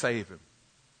to save him.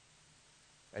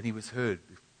 And he was heard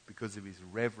because of his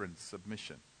reverent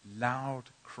submission. Loud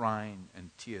crying and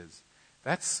tears.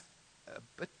 That's a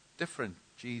bit different,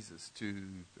 Jesus, to,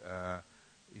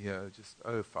 just,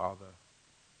 oh, Father,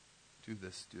 do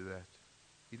this, do that.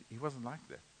 He wasn't like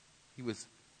that. He was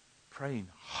praying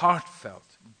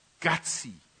heartfelt,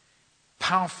 gutsy,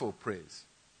 powerful prayers.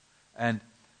 And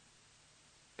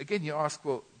again, you ask,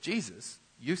 well, Jesus,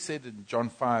 you said in John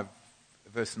 5,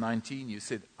 verse 19, you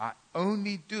said, I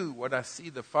only do what I see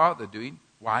the Father doing.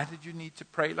 Why did you need to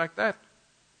pray like that?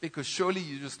 Because surely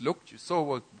you just looked, you saw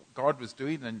what God was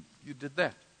doing, and you did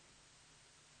that.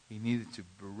 He needed to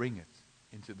bring it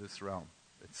into this realm.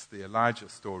 It's the Elijah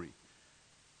story.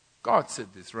 God said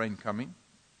there's rain coming,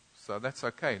 so that's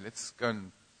okay. Let's go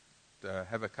and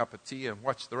have a cup of tea and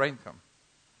watch the rain come.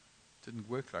 It didn't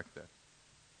work like that.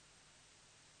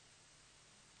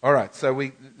 All right, so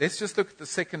let's just look at the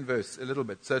second verse a little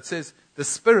bit. So it says, the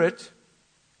Spirit,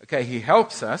 okay, He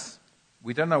helps us.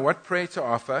 We don't know what prayer to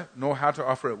offer, nor how to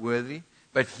offer it worthily,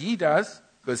 but He does,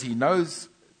 because He knows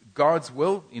God's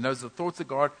will. He knows the thoughts of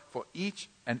God for each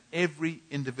and every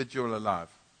individual alive.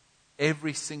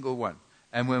 Every single one.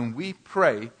 And when we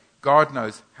pray, God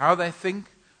knows how they think,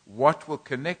 what will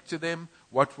connect to them,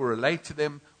 what will relate to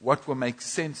them, what will make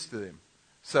sense to them.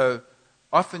 So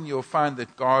often you'll find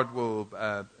that God will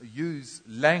use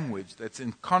language that's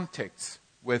in context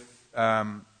with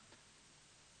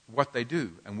what they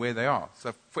do and where they are.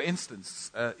 So, for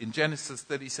instance, in Genesis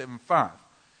 37:5,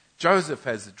 Joseph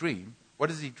has a dream. What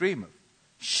does he dream of?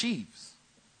 Sheaves.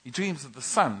 He dreams of the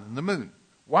sun and the moon.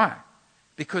 Why?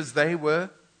 Because they were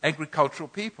agricultural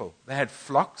people. They had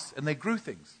flocks and they grew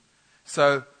things.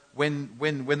 So when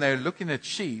they were looking at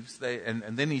sheaves,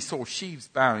 and then he saw sheaves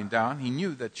bowing down, he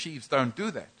knew that sheaves don't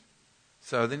do that.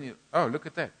 So then look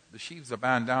at that. The sheaves are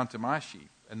bowing down to my sheaf,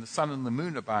 and the sun and the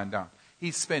moon are bowing down.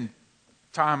 He spent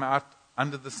time out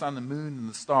under the sun and moon and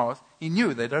the stars. He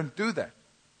knew they don't do that.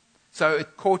 So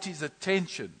it caught his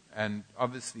attention, and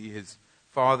obviously his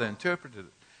father interpreted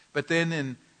it. But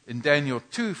then in Daniel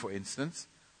 2, for instance,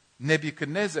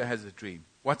 Nebuchadnezzar has a dream.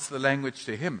 What's the language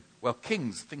to him? Well,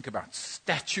 kings think about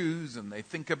statues, and they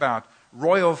think about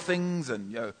royal things,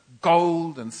 and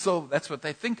gold and silver. That's what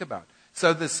they think about.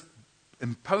 So this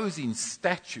imposing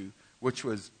statue, which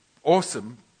was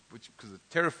awesome, because it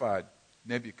terrified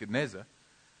Nebuchadnezzar,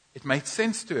 it made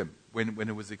sense to him when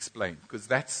it was explained, because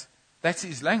that's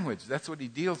his language. That's what he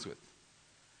deals with.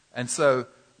 And so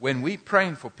when we're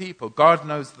praying for people, God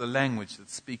knows the language that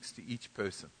speaks to each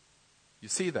person. You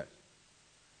see that?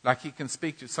 Like He can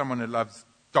speak to someone who loves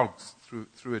dogs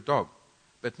through a dog.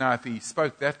 But now if He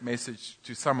spoke that message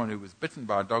to someone who was bitten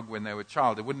by a dog when they were a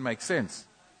child, it wouldn't make sense.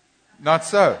 Not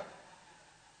so.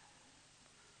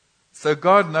 So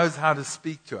God knows how to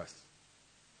speak to us.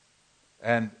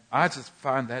 And I just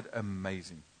find that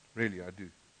amazing. Really, I do.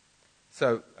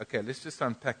 So, okay, let's just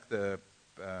unpack the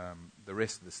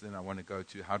rest of this. Then I want to go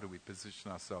to how do we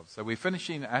position ourselves. So we're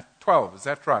finishing at 12. Is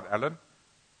that right, Alan?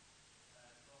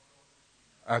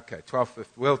 Okay, 12:15.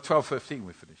 Well, 12:15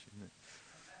 we're finishing.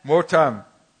 More time.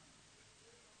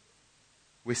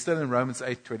 We're still in Romans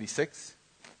 8:26.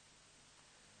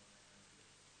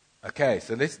 Okay,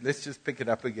 so let's just pick it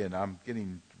up again. I'm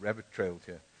getting rabbit-trailed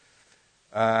here.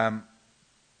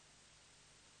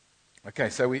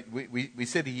 Okay, so we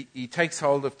said he takes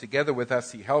hold of together with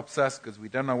us. He helps us because we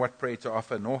don't know what prayer to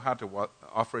offer nor how to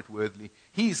offer it worthily.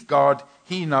 He's God.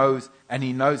 He knows, and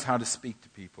He knows how to speak to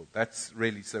people. That's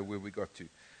really so where we got to.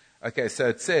 Okay, so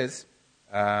it says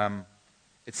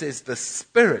the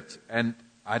Spirit, and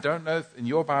I don't know if in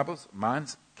your Bibles,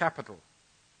 mine's capital.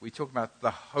 We talk about the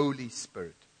Holy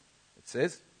Spirit. It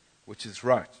says, which is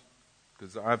right,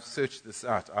 because I've searched this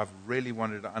out. I've really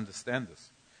wanted to understand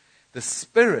this. The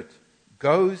Spirit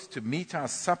goes to meet our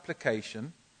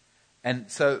supplication, and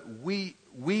so we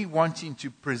wanting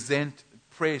to present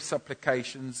prayer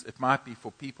supplications. It might be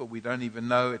for people we don't even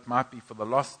know. It might be for the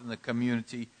lost in the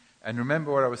community. And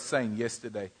remember what I was saying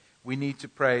yesterday. We need to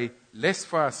pray less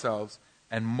for ourselves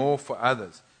and more for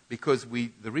others. Because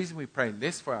the reason we pray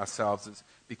less for ourselves is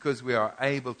because we are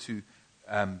able to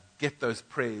get those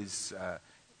prayers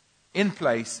in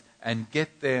place and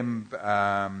get them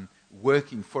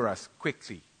working for us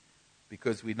quickly.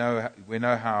 Because we know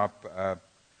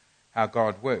how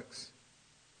God works.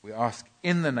 We ask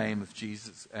in the name of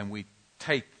Jesus, and we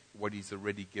take what He's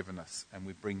already given us, and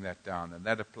we bring that down. And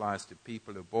that applies to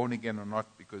people who are born again or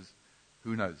not, because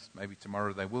who knows, maybe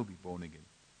tomorrow they will be born again.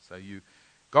 So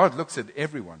God looks at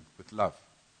everyone with love.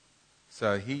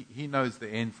 So he knows the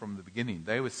end from the beginning.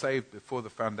 They were saved before the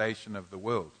foundation of the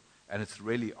world, and it's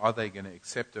really, are they going to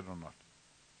accept it or not?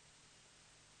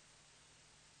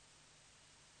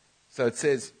 So it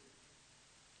says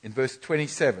in verse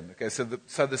 27, okay,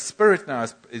 so the Spirit now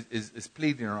is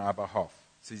pleading on our behalf.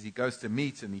 It says He goes to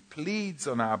meet and He pleads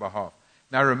on our behalf.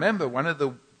 Now remember, one of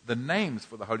the names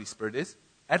for the Holy Spirit is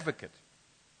advocate.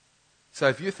 So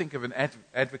if you think of an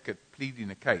advocate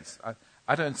pleading a case,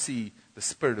 I don't see the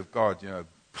Spirit of God,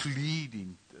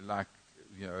 pleading like,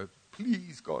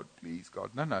 please God, please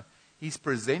God. No. He's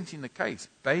presenting the case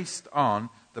based on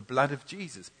the blood of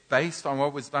Jesus, based on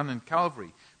what was done in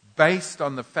Calvary, based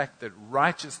on the fact that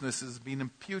righteousness has been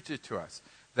imputed to us,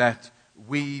 that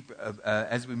we,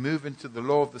 as we move into the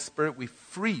law of the Spirit, we're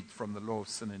freed from the law of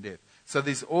sin and death. So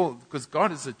there's all, because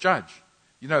God is a judge.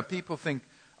 You know, people think,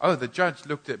 oh, the judge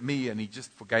looked at me and he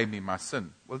just forgave me my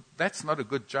sin. Well, that's not a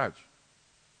good judge.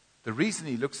 The reason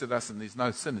he looks at us and there's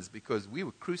no sin is because we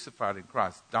were crucified in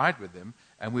Christ, died with him,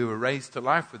 and we were raised to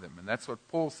life with him. And that's what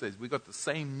Paul says. We got the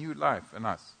same new life in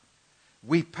us.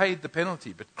 We paid the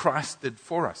penalty, but Christ did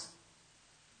for us.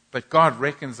 But God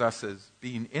reckons us as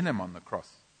being in him on the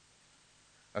cross.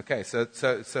 Okay, so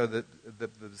the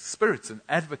Spirit's an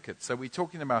advocate. So we're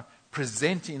talking about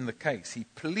presenting the case. He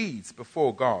pleads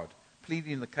before God,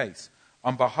 pleading the case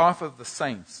on behalf of the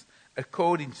saints,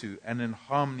 according to and in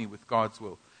harmony with God's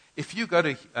will. If you go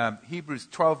to Hebrews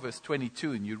 12, verse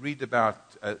 22, and you read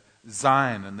about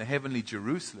Zion and the heavenly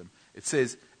Jerusalem, it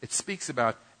speaks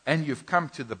about, and you've come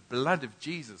to the blood of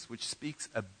Jesus, which speaks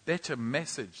a better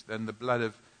message than the blood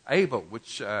of Abel,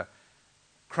 which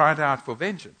cried out for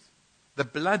vengeance. The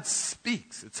blood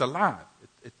speaks. It's alive.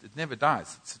 It never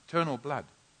dies. It's eternal blood.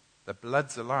 The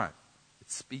blood's alive.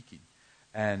 It's speaking.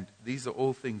 And these are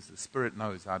all things the Spirit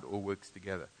knows how it all works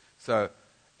together. So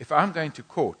if I'm going to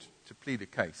court to plead a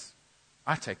case,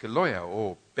 I take a lawyer,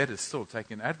 or better still, take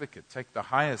an advocate. Take the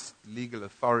highest legal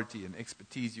authority and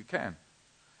expertise you can.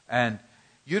 And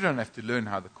you don't have to learn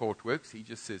how the court works. He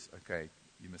just says, okay,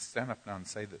 you must stand up now and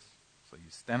say this. So you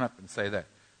stand up and say that.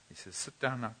 He says, sit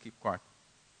down now, keep quiet.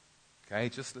 Okay,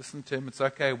 just listen to him. It's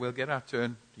okay, we'll get our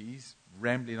turn. He's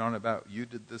rambling on about you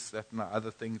did this, that, and the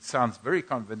other thing. It sounds very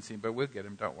convincing, but we'll get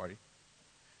him, don't worry.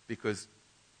 Because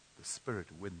the Spirit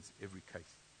wins every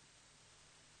case.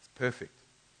 It's perfect.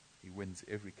 He wins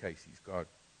every case. He's God.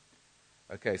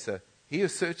 Okay, so he who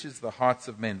searches the hearts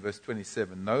of men, verse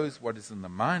 27, knows what is in the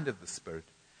mind of the Spirit,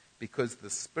 because the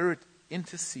Spirit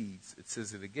intercedes. It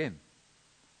says it again.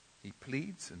 He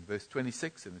pleads in verse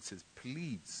 26, and it says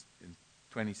pleads in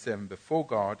 27 before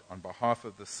God on behalf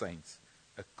of the saints,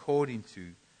 according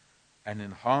to and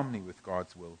in harmony with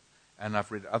God's will. And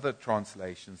I've read other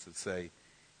translations that say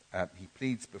he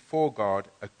pleads before God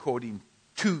according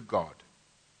to God,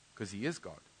 because he is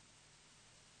God.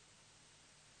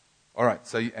 All right,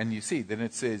 so, and you see, then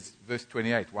it says, verse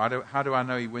 28, how do I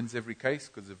know he wins every case?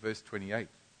 Because of verse 28. It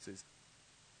says,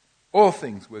 all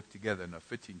things work together and are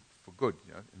fitting for good,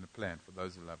 in the plan for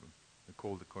those who love him, and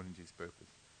called according to his purpose.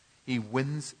 He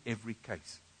wins every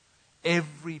case.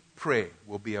 Every prayer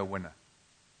will be a winner.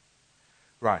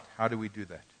 Right, how do we do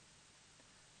that?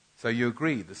 So you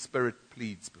agree, the Spirit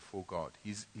pleads before God.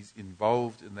 He's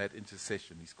involved in that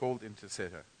intercession. He's called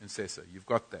intercessor. You've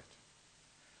got that.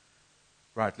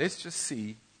 Right, let's just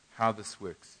see how this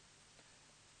works.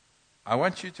 I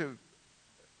want you to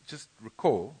just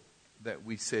recall that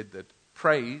we said that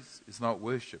praise is not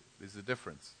worship. There's a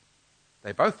difference.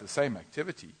 They're both the same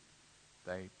activity.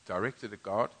 They directed at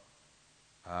God,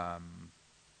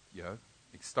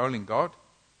 extolling God,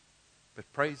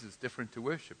 but praise is different to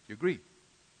worship. Do you agree?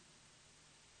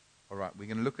 All right, we're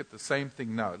going to look at the same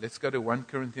thing now. Let's go to 1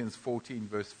 Corinthians 14,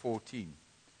 verse 14.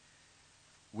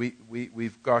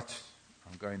 We've got,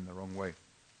 I'm going the wrong way.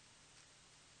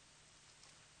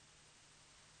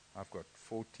 I've got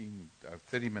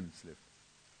 30 minutes left.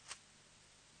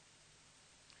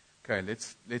 Okay,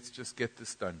 let's just get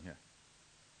this done here.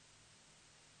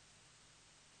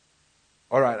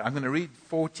 All right, I'm going to read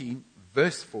 14,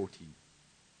 verse 14.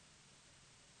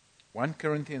 1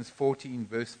 Corinthians 14,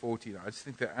 verse 14. I just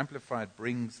think the Amplified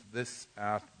brings this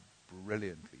out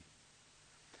brilliantly.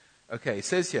 Okay, it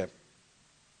says here,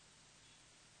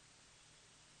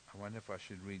 I wonder if I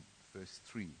should read verse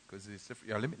 3, because there's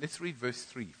different. Let's read verse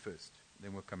 3 first,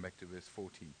 then we'll come back to verse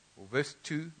 14. Well, verse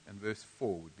 2 and verse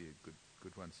 4 would be a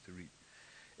good ones to read.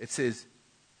 It says,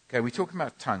 okay, we're talking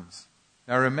about tongues.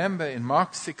 Now remember, in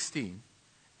Mark 16,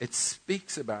 it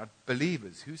speaks about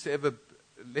believers.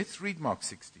 Let's read Mark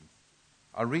 16.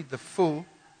 I'll read the full.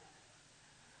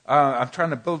 I'm trying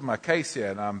to build my case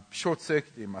here, and I'm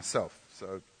short-circuiting myself.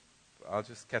 So I'll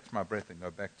just catch my breath and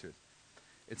go back to it.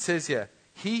 It says here,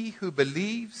 he who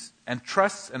believes and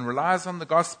trusts and relies on the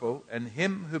gospel and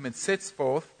him whom it sets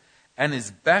forth and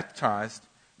is baptized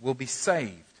will be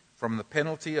saved from the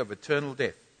penalty of eternal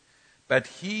death. But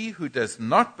he who does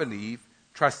not believe,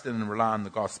 trust and rely on the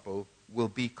gospel will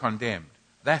be condemned.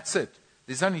 That's it.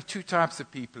 There's only two types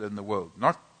of people in the world,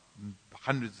 not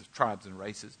hundreds of tribes and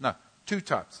races. No, two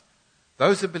types.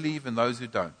 Those who believe and those who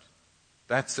don't.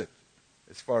 That's it,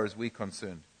 as far as we're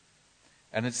concerned.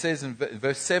 And it says in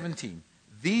verse 17,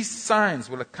 these signs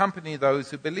will accompany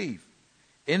those who believe.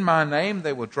 In my name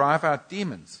they will drive out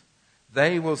demons.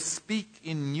 They will speak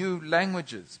in new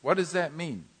languages. What does that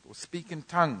mean? Or speak in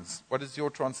tongues. What does your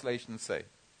translation say?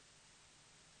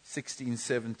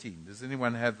 16:17. Does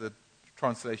anyone have the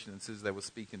translation that says they will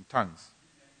speak in tongues?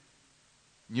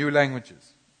 New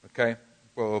languages. Okay.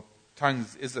 Well,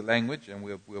 tongues is a language, and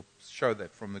we'll show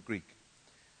that from the Greek.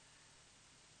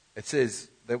 It says,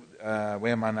 where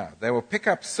am I now? They will pick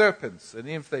up serpents, and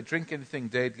if they drink anything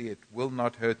deadly, it will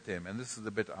not hurt them. And this is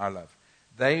the bit I love.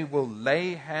 They will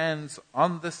lay hands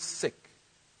on the sick,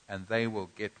 and they will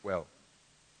get well.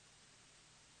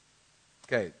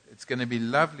 Okay, it's going to be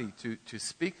lovely to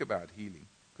speak about healing,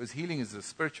 because healing is a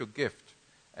spiritual gift,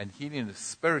 and healing is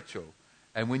spiritual.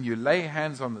 And when you lay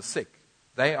hands on the sick,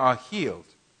 they are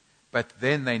healed, but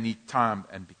then they need time,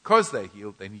 and because they're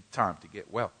healed, they need time to get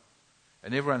well.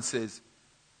 And everyone says,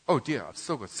 oh dear, I've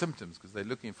still got symptoms, because they're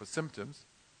looking for symptoms,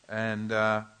 and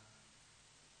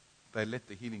they let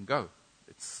the healing go.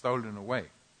 It's stolen away.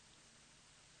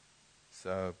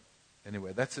 So,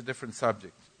 anyway, that's a different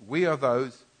subject. We are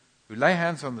those who lay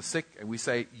hands on the sick, and we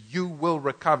say, you will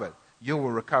recover. You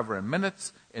will recover in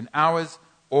minutes, in hours,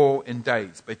 or in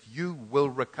days, but you will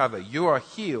recover. You are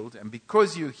healed, and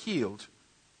because you're healed,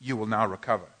 you will now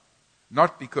recover.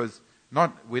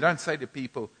 We don't say to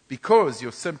people, because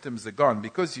your symptoms are gone,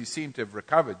 because you seem to have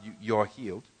recovered, you're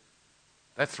healed.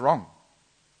 That's wrong.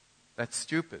 That's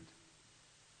stupid.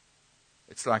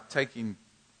 It's like taking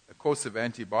a course of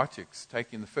antibiotics,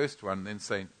 taking the first one, then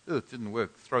saying, oh, it didn't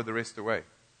work, throw the rest away.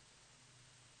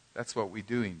 That's what we're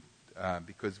doing,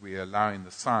 because we're allowing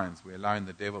the signs, we're allowing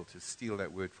the devil to steal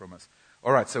that word from us.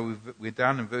 All right, so we're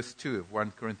down in verse 2 of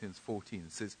 1 Corinthians 14.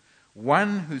 It says,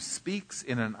 one who speaks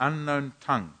in an unknown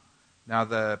tongue. Now,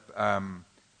 the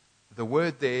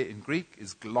word there in Greek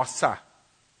is glossa.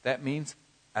 That means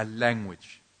a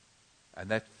language. And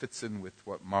that fits in with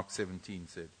what Mark 17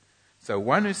 said. So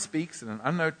one who speaks in an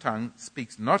unknown tongue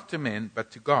speaks not to men, but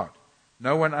to God.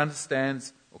 No one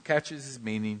understands or catches his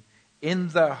meaning. In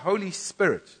the Holy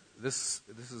Spirit, this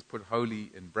is put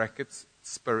holy in brackets,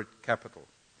 Spirit capital.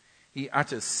 He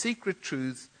utters secret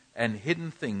truths and hidden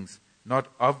things not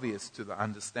obvious to the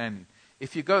understanding.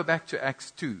 If you go back to Acts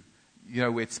 2,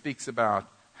 where it speaks about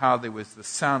how there was the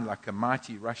sound like a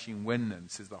mighty rushing wind, and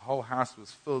it says the whole house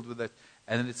was filled with it,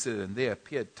 and then it said, and there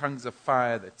appeared tongues of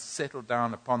fire that settled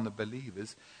down upon the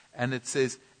believers, and it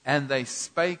says, and they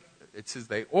spake, it says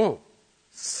they all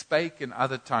spake in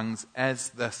other tongues as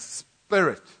the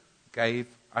Spirit gave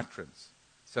utterance.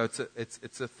 So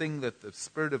it's a thing that the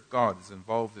Spirit of God is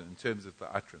involved in terms of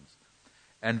the utterance.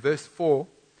 And verse 4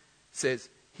 says,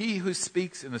 he who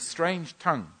speaks in a strange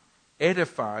tongue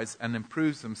edifies and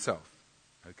improves himself.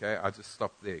 Okay, I'll just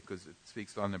stop there because it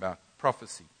speaks on about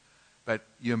prophecy. But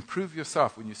you improve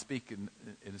yourself when you speak in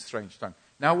a strange tongue.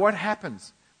 Now what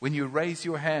happens when you raise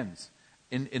your hands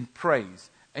in praise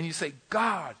and you say,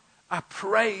 God, I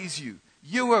praise you.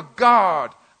 You are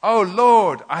God. Oh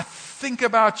Lord, I think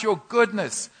about your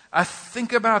goodness. I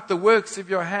think about the works of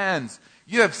your hands.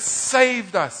 You have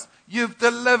saved us. You've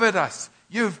delivered us.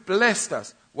 You've blessed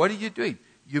us. What are you doing?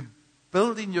 You're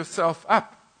building yourself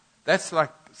up. That's like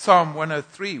Psalm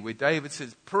 103, where David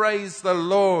says, praise the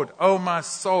Lord, O my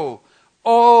soul.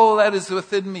 All that is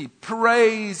within me,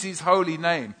 praise his holy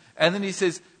name. And then he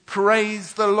says,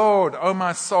 praise the Lord, O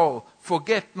my soul.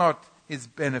 Forget not his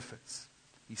benefits.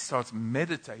 He starts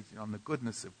meditating on the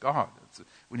goodness of God. It's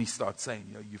when he starts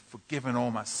saying, you've forgiven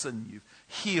all my sin. You've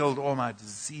healed all my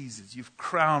diseases. You've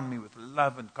crowned me with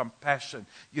love and compassion.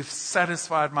 You've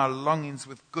satisfied my longings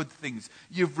with good things.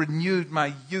 You've renewed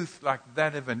my youth like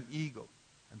that of an eagle.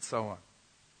 And so on.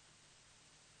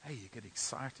 Hey, you get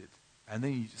excited. And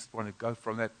then you just want to go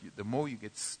from that. The more you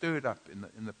get stirred up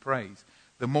in the praise,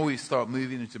 the more you start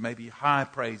moving into maybe high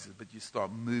praises, but you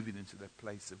start moving into that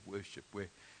place of worship where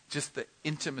just the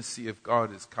intimacy of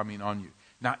God is coming on you.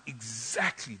 Now,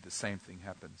 exactly the same thing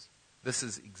happens. This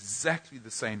is exactly the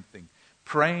same thing.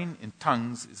 Praying in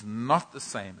tongues is not the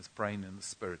same as praying in the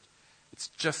Spirit. It's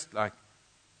just like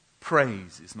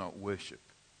praise is not worship.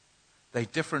 They're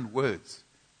different words.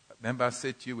 Remember I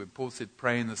said to you when Paul said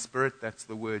pray in the Spirit, that's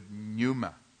the word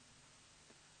pneuma.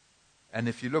 And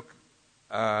if you look,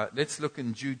 let's look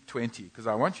in Jude 20, because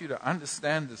I want you to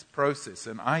understand this process,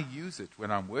 and I use it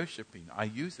when I'm worshiping. I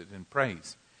use it in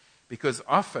praise. Because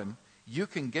often you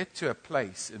can get to a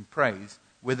place in praise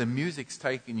where the music's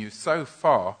taken you so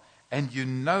far, and you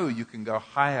know you can go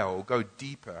higher or go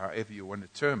deeper, however you want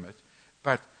to term it,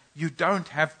 but you don't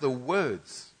have the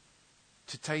words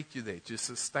to take you there, to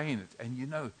sustain it. And you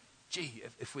know, gee,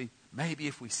 if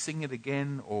we sing it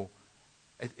again, or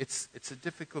It's a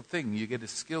difficult thing. You get a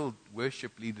skilled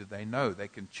worship leader, they know. They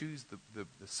can choose the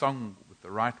song with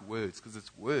the right words, because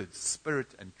it's words,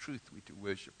 spirit and truth we to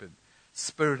worship in.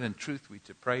 Spirit and truth we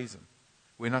to praise Him.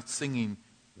 We're not singing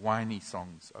whiny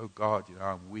songs. Oh God,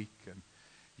 I'm weak, and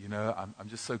I'm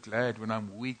just so glad when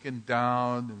I'm weak and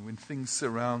down, and when things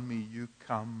surround me, you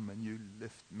come and you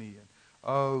lift me. And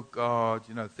oh God,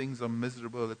 things are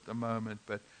miserable at the moment,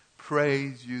 but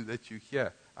praise you that you're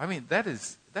here. I mean, that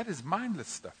is mindless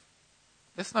stuff.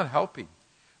 That's not helping.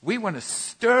 We want to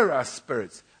stir our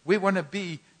spirits. We want to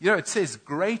be, it says,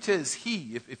 greater is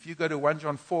He. If you go to 1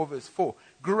 John 4 verse 4,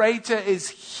 greater is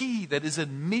He that is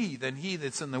in me than he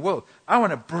that's in the world. I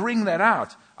want to bring that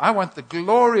out. I want the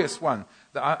glorious one.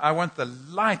 I want the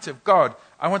light of God.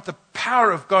 I want the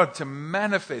power of God to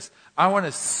manifest. I want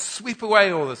to sweep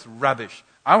away all this rubbish.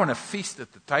 I want to feast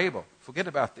at the table. Forget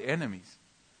about the enemies.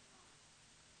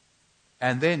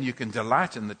 And then you can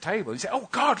delight in the table. You say, oh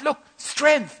God, look,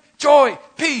 strength, joy,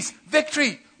 peace,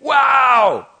 victory.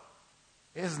 Wow!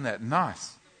 Isn't that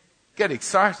nice? Get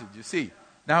excited, you see.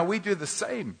 Now we do the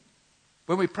same.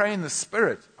 When we pray in the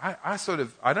Spirit,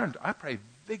 I pray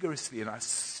vigorously and I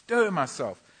stir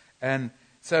myself. And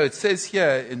so it says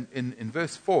here in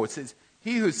verse 4, it says,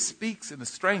 he who speaks in a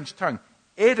strange tongue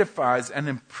edifies and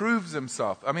improves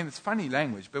himself. I mean, it's funny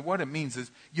language, but what it means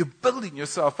is you're building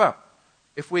yourself up.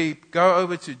 If we go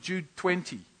over to Jude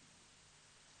 20,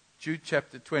 Jude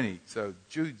chapter 20. So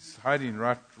Jude's hiding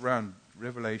right around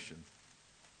Revelation.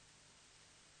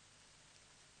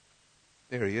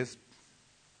 There he is.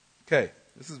 Okay,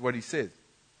 this is what he says.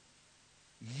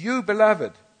 You,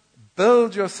 beloved,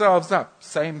 build yourselves up.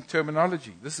 Same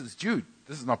terminology. This is Jude.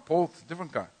 This is not Paul. It's a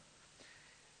different guy.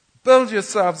 Build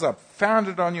yourselves up,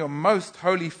 founded on your most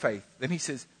holy faith. Then he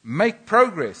says, make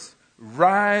progress.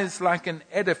 Rise like an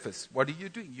edifice. What are you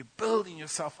doing? You're building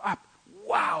yourself up.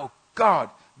 Wow, God,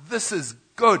 this is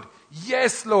good.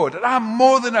 Yes, Lord, and I'm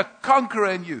more than a conqueror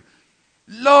in you.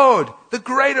 Lord, the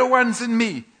greater one's in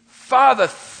me. Father,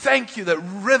 thank you that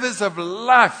rivers of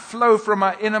life flow from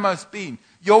my innermost being.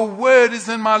 Your word is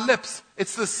in my lips.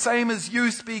 It's the same as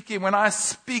you speaking. When I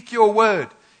speak your word,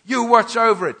 you watch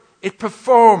over it. It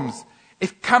performs.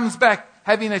 It comes back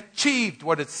having achieved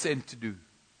what it's sent to do.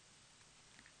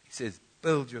 He says,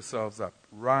 build yourselves up.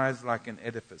 Rise like an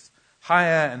edifice.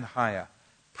 Higher and higher.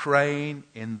 Praying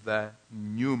in the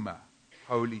pneuma,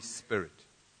 Holy Spirit.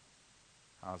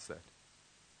 How's that?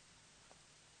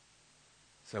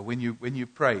 So when you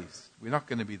praise, we're not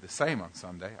going to be the same on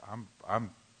Sunday.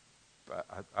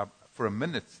 For a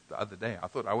minute the other day, I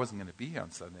thought I wasn't going to be here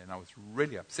on Sunday, and I was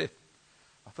really upset.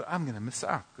 I thought, I'm going to miss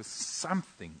out because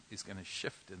something is going to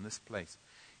shift in this place.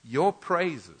 Your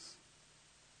praises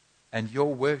and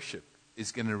your worship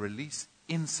is going to release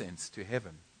incense to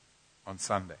heaven on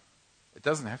Sunday. It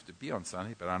doesn't have to be on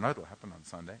Sunday, but I know it'll happen on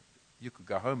Sunday. You could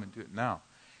go home and do it now.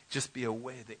 Just be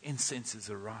aware the incense is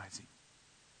arising.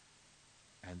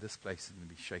 And this place is going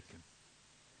to be shaken.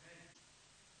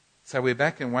 So we're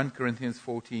back in 1 Corinthians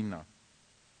 14 now.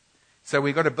 So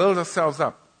we've got to build ourselves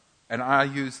up. And I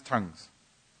use tongues.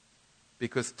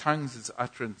 Because tongues is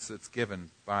utterance that's given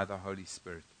by the Holy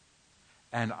Spirit.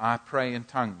 And I pray in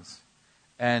tongues.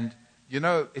 And,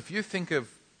 if you think of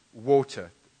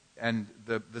water and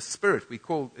the Spirit,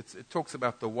 it talks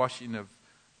about the washing of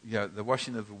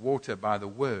the water by the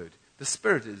Word. The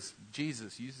Spirit is,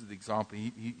 Jesus uses the example,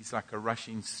 he's like a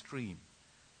rushing stream,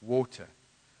 water.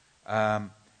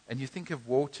 And you think of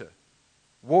water.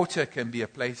 Water can be a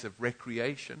place of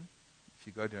recreation. If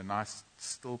you go to a nice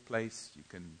still place, you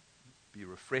can be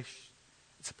refreshed.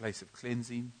 It's a place of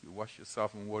cleansing. You wash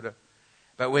yourself in water.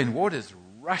 But when water's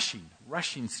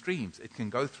rushing streams, it can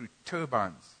go through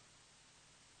turbines.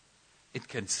 It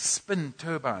can spin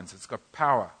turbines. It's got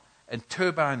power. And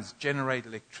turbines generate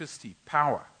electricity,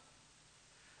 power.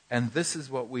 And this is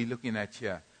what we're looking at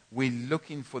here. We're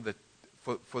looking for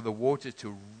the water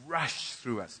to rush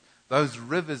through us. Those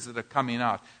rivers that are coming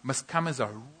out must come as a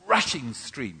rushing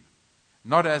stream,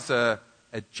 not as a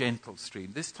gentle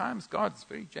stream. This times God's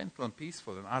very gentle and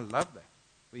peaceful, and I love that.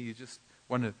 Where you just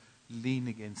want to lean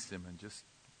against Him and just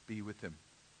be with Him.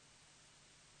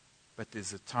 But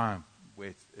there's a time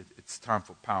where it's time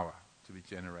for power to be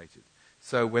generated.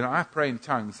 So when I pray in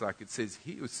tongues, like it says,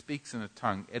 he who speaks in a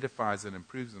tongue edifies and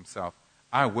improves himself,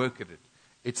 I work at it.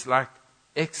 It's like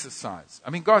exercise. I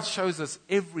mean, God shows us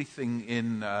everything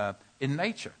in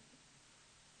nature.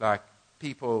 Like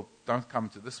people don't come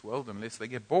to this world unless they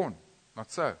get born.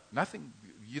 Not so. Nothing.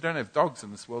 You don't have dogs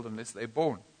in this world unless they're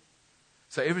born.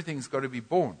 So everything's got to be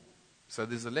born. So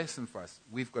there's a lesson for us.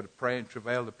 We've got to pray and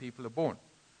travail the people are born.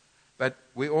 But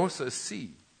we also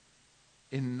see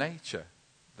in nature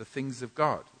the things of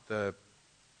God, the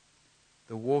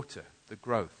water, the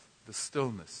growth, the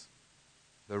stillness,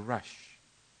 the rush.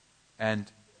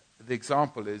 And the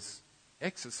example is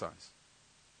exercise.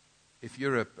 If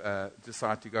you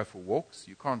decide to go for walks,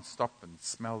 you can't stop and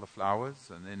smell the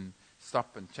flowers and then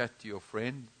stop and chat to your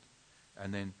friend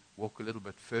and then walk a little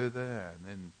bit further and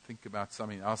then think about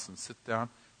something else and sit down.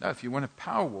 No, if you want a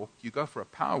power walk, you go for a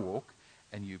power walk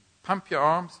and you pump your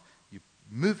arms, you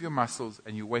move your muscles,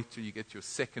 and you wait till you get your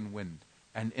second wind.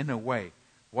 And in a way,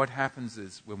 what happens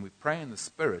is when we pray in the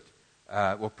Spirit,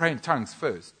 pray in tongues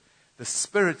first, the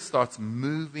Spirit starts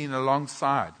moving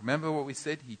alongside. Remember what we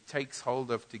said? He takes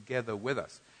hold of together with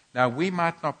us. Now, we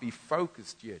might not be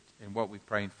focused yet in what we're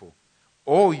praying for.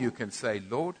 Or you can say,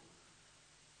 Lord,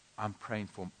 I'm praying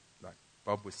for, like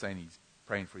Bob was saying, he's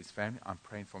praying for his family. I'm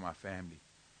praying for my family.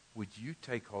 Would you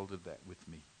take hold of that with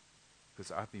me?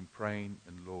 Because I've been praying,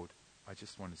 and Lord, I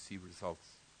just want to see results.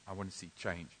 I want to see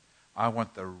change. I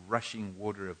want the rushing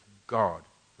water of God,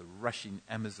 the rushing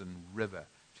Amazon River,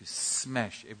 to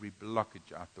smash every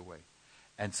blockage out the way.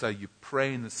 And so you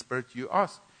pray in the Spirit. You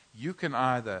ask. You can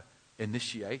either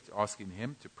initiate, asking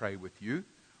Him to pray with you,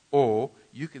 or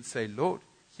you can say, Lord,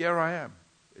 here I am.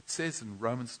 It says in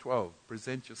Romans 12,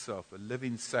 present yourself a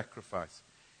living sacrifice.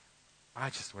 I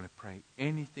just want to pray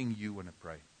anything you want to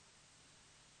pray.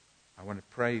 I want to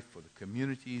pray for the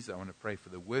communities. I want to pray for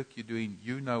the work you're doing.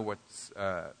 You know what's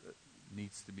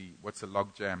needs to be, what's a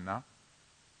log jam now?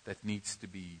 That needs to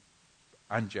be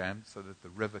unjammed so that the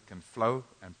river can flow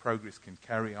and progress can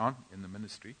carry on in the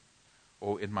ministry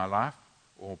or in my life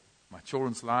or my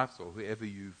children's lives or whoever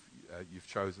you've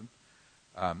chosen.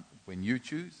 When you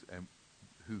choose and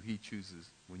who He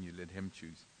chooses when you let Him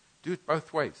choose. Do it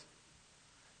both ways.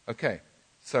 Okay,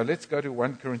 so let's go to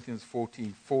 1 Corinthians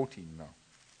 14:14 now.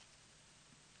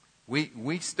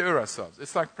 We stir ourselves.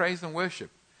 It's like praise and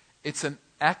worship. It's an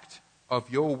act of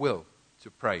your will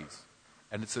to praise.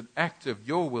 And it's an act of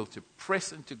your will to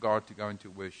press into God to go into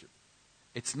worship.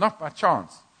 It's not by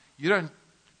chance. You don't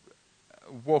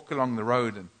walk along the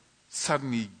road and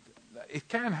suddenly, it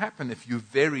can happen if you're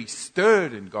very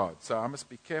stirred in God. So I must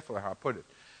be careful how I put it.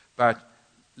 But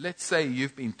let's say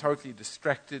you've been totally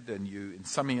distracted and you in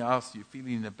something else, you're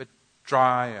feeling a bit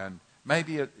dry and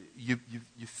maybe you're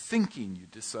thinking you're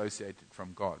dissociated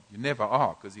from God. You never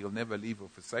are, because He'll never leave or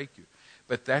forsake you.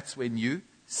 But that's when you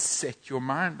set your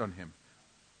mind on Him.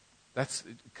 That's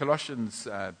Colossians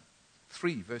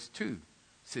 3 verse 2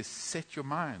 says, set your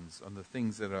minds on the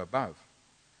things that are above.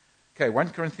 Okay, 1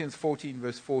 Corinthians 14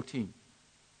 verse 14.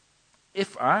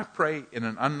 If I pray in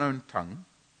an unknown tongue,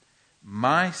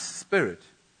 my spirit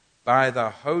by the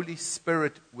Holy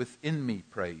Spirit within me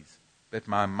prays, but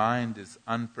my mind is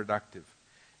unproductive.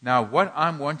 Now, what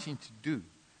I'm wanting to do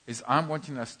is I'm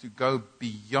wanting us to go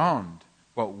beyond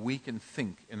what we can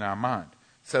think in our mind.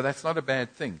 So that's not a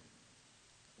bad thing.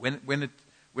 When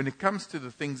it comes to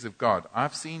the things of God,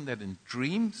 I've seen that in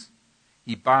dreams,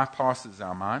 He bypasses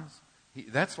our minds.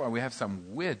 That's why we have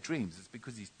some weird dreams. It's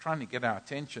because He's trying to get our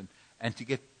attention and to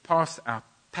get past our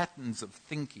patterns of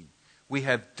thinking. We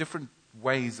have different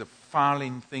ways of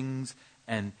filing things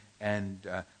and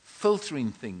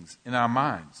filtering things in our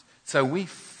minds. So we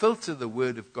filter the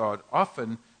Word of God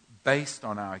often based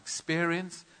on our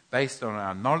experience, based on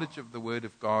our knowledge of the Word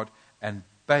of God, and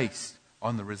based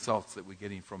on the results that we're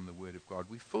getting from the Word of God.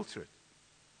 We filter it.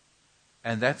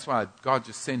 And that's why God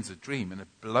just sends a dream and it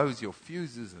blows your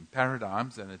fuses and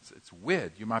paradigms, and it's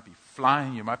weird. You might be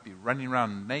flying, you might be running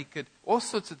around naked, all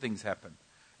sorts of things happen.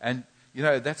 And,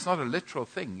 that's not a literal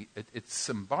thing. It's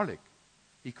symbolic.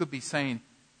 He could be saying,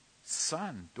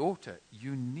 son, daughter,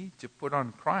 you need to put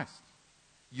on Christ.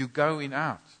 You're going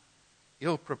out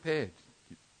ill-prepared.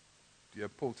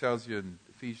 Paul tells you in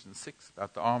Ephesians 6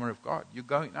 about the armor of God. You're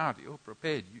going out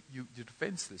ill-prepared. You're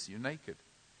defenseless. You're naked.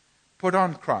 Put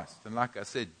on Christ. And like I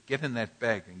said, get in that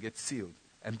bag and get sealed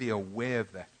and be aware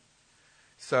of that.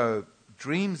 So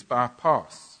dreams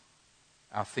bypass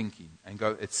our thinking and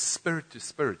go, it's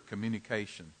spirit-to-spirit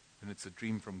communication, and it's a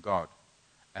dream from God.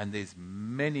 And there's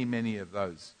many, many of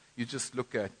those. You just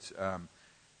look at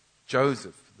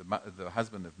Joseph, the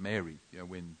husband of Mary.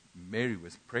 When Mary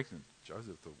was pregnant,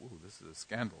 Joseph thought, "Oh, this is a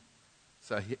scandal."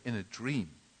 So in a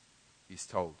dream, he's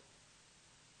told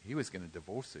he was going to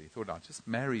divorce her. He thought, I'll just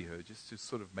marry her just to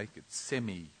sort of make it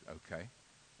semi-okay,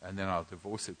 and then I'll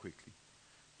divorce her quickly.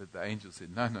 But the angel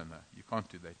said, no, you can't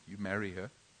do that. You marry her.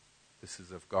 This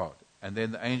is of God. And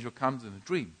then the angel comes in a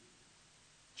dream.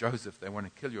 Joseph, they want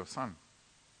to kill your son.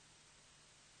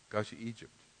 Go to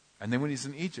Egypt. And then when he's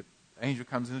in Egypt, the angel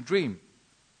comes in a dream.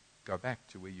 Go back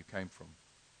to where you came from.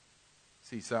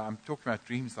 See, so I'm talking about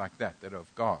dreams like that are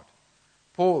of God.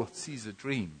 Paul sees a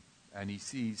dream, and he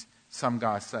sees some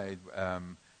guy say,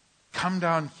 come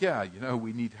down here,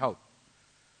 we need help.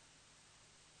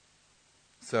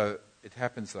 So it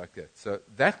happens like that. So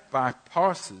that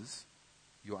bypasses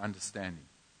your understanding.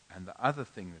 And the other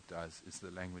thing it does is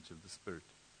the language of the Spirit.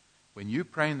 When you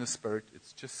pray in the Spirit,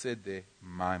 it's just said there,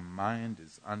 my mind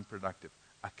is unproductive.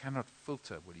 I cannot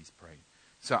filter what he's praying.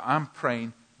 So I'm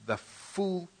praying the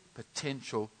full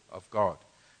potential of God.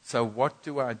 So what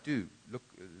do I do?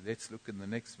 Let's look in the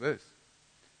next verse.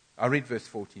 I'll read verse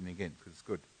 14 again because it's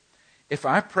good. If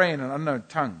I pray in an unknown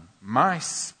tongue, my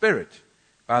spirit,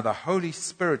 by the Holy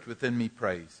Spirit within me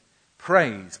prays,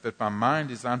 but my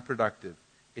mind is unproductive.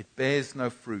 It bears no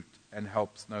fruit and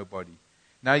helps nobody.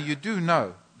 Now you do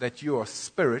know that you are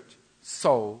spirit,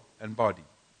 soul, and body.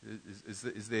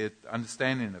 Is there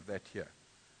understanding of that here?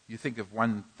 You think of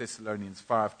 1 Thessalonians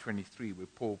 5:23, where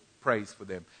Paul prays for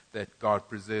them that God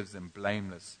preserves them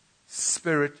blameless.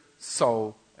 Spirit,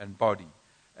 soul, and body.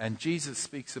 And Jesus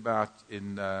speaks about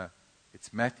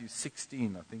it's Matthew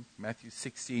 16, I think, Matthew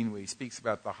 16, where he speaks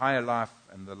about the higher life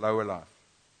and the lower life.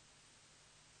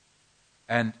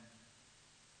 And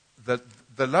the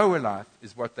lower life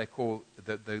is what they call,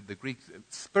 the Greek,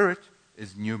 spirit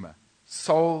is pneuma.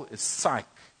 Soul is psyche.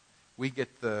 We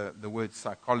get the word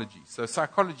psychology. So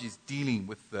psychology is dealing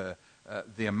with the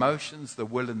emotions, the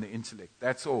will, and the intellect.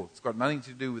 That's all. It's got nothing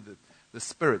to do with the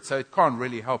spirit. So it can't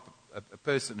really help a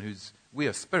person we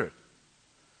are spirit.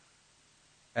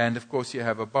 And of course you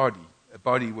have a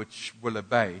body which will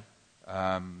obey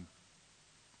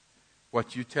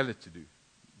what you tell it to do.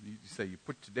 You say you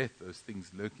put to death those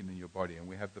things lurking in your body, and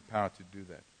we have the power to do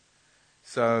that.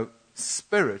 So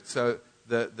spirit,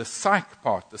 the psych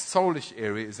part, the soulish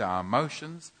area is our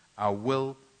emotions, our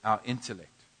will, our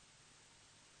intellect.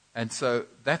 And so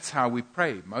that's how we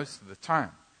pray most of the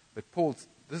time. But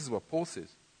this is what Paul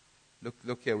says.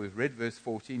 Look here, we've read verse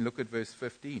 14, look at verse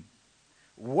 15.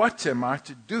 What am I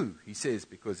to do? He says,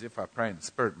 because if I pray in the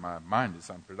Spirit, my mind is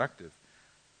unproductive.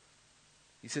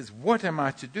 He says, what am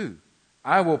I to do?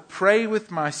 I will pray with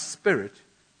my spirit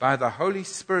by the Holy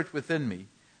Spirit within me,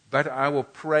 but I will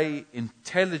pray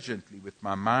intelligently with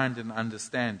my mind and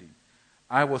understanding.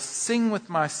 I will sing with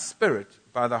my spirit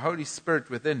by the Holy Spirit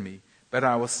within me, but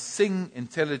I will sing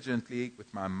intelligently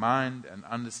with my mind and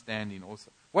understanding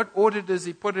also. What order does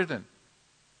he put it in?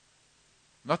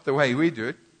 Not the way we do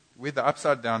it. We're the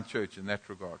upside down church in that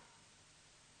regard.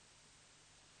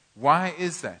 Why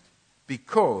is that?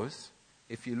 Because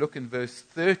if you look in verse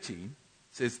 13,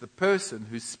 it says the person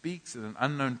who speaks in an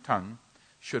unknown tongue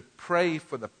should pray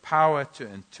for the power to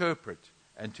interpret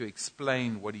and to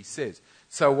explain what he says.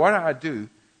 So what I do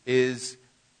is,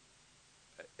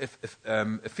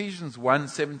 Ephesians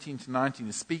 1:17-19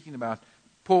 is speaking about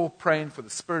Paul praying for the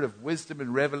spirit of wisdom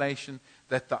and revelation,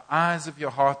 that the eyes of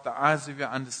your heart, the eyes of your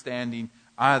understanding,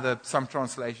 either some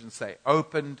translations say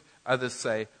opened, others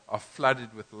say are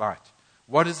flooded with light.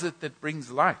 What is it that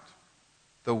brings light?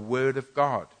 The Word of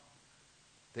God.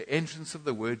 The entrance of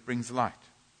the Word brings light.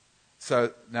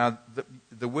 So now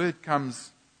the Word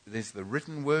comes, there's the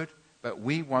written Word, but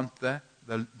we want the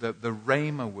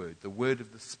Rhema Word, the Word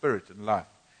of the Spirit and life.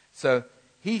 So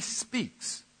he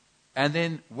speaks, and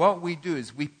then what we do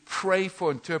is we pray for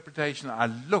interpretation. I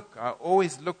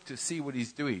always look to see what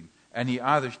he's doing. And he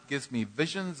either gives me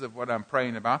visions of what I'm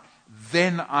praying about,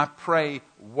 then I pray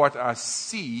what I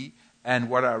see and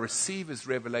what I receive as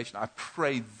revelation. I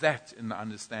pray that in the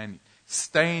understanding,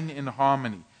 staying in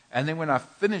harmony. And then when I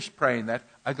finish praying that,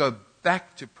 I go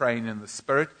back to praying in the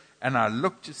Spirit, and I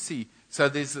look to see. So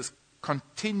there's this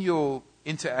continual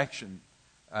interaction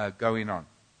going on.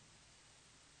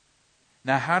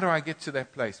 Now, how do I get to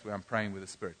that place where I'm praying with the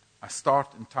Spirit? I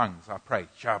start in tongues. I pray.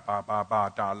 Sha ba ba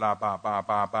ba da la ba ba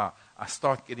ba ba. I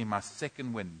start getting my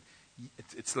second wind.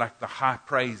 It's like the high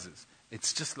praises.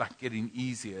 It's just like getting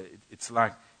easier. It's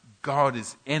like God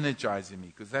is energizing me,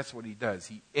 because that's what he does.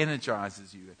 He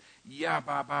energizes you. Yeah,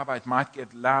 ba ba ba. It might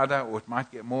get louder or it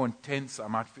might get more intense. I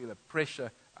might feel a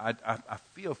pressure. I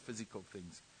feel physical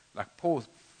things. Like Paul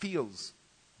feels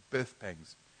birth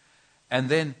pangs. And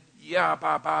then, yeah,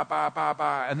 ba ba ba ba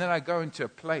ba. And then I go into a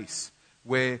place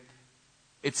where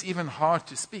it's even hard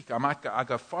to speak. I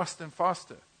go faster and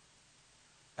faster.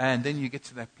 And then you get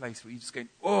to that place where you're just going,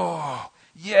 oh,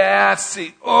 yeah,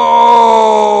 see,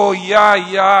 oh,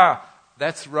 yeah.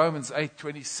 That's Romans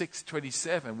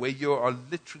 8:26-27, where you are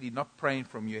literally not praying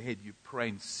from your head. You're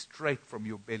praying straight from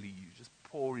your belly. You're just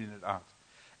pouring it out.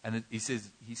 And he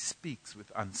says he speaks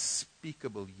with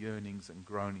unspeakable yearnings and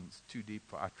groanings, too deep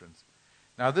for utterance.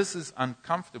 Now, this is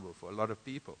uncomfortable for a lot of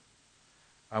people.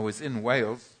 I was in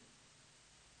Wales.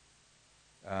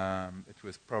 It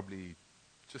was probably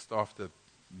just after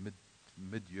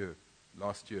mid-year,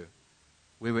 last year.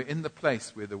 We were in the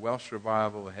place where the Welsh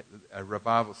revival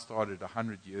started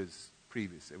 100 years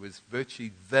previous. It was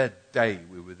virtually the day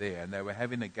we were there, and they were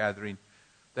having a gathering.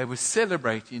 They were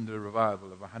celebrating the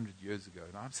revival of 100 years ago.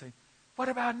 And I'm saying, what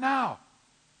about now?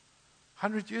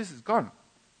 100 years is gone.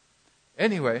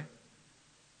 Anyway,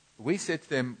 we said to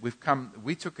them,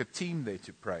 we took a team there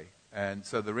to pray. And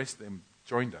so the rest of them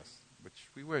joined us, which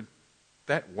we weren't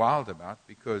that wild about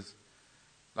because,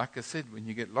 like I said, when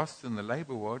you get lost in the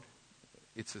labor ward,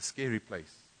 it's a scary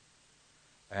place.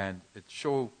 And it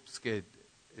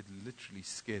literally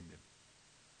scared them.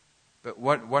 But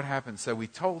what happened? So we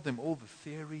told them all the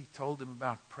theory, told them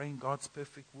about praying God's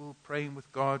perfect will, praying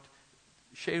with God,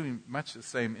 sharing much the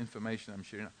same information I'm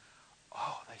sharing now.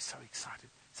 Oh, they're so excited.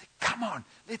 They say, come on,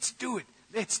 let's do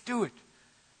it.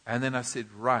 And then I said,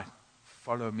 right,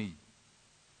 follow me.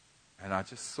 And I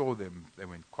just saw them. They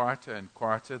went quieter and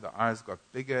quieter. The eyes got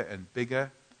bigger and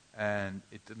bigger, and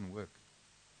it didn't work.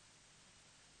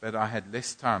 But I had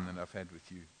less time than I've had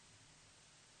with you.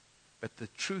 But the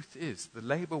truth is, the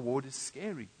labor ward is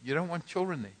scary. You don't want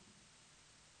children there.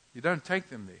 You don't take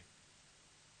them there.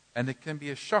 And it can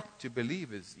be a shock to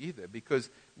believers either, because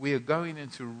we are going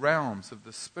into realms of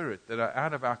the Spirit that are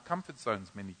out of our comfort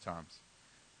zones many times.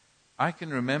 I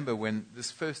can remember when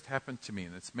this first happened to me,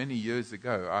 and it's many years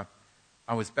ago,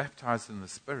 I was baptized in the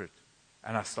Spirit,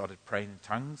 and I started praying in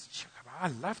tongues. I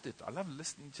loved it. I loved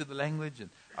listening to the language, and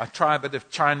I try a bit of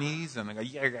Chinese, and I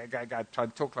go, try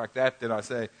and talk like that. Then I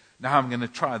say, now I'm going to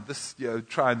try this,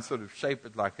 try and sort of shape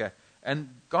it like that. And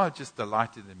God just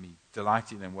delighted in me,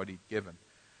 delighting in what He'd given.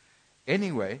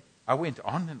 Anyway, I went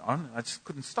on, and I just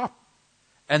couldn't stop.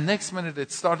 And next minute,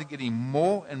 it started getting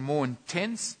more and more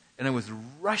intense, and it was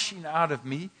rushing out of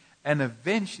me. And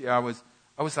eventually, I was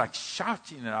like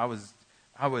shouting, and I was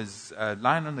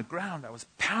lying on the ground. I was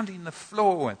pounding the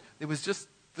floor, and there was just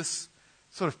this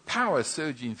sort of power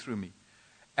surging through me.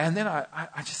 And then I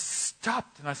just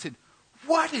stopped, and I said,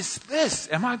 what is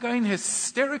this? Am I going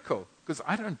hysterical? Because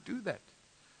I don't do that.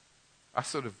 I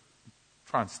sort of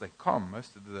try and stay calm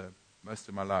most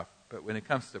of my life. But when it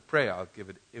comes to prayer, I'll give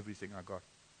it everything I got.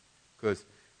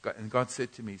 And God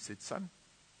said to me, He said, son,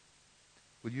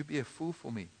 will you be a fool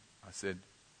for me? I said,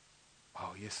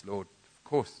 oh, yes, Lord, of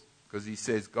course. Because He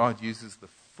says God uses the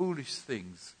foolish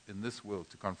things in this world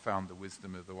to confound the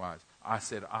wisdom of the wise. I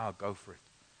said, I'll go for it.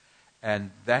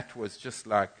 And that was just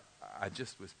like, I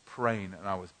just was praying, and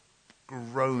I was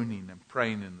groaning and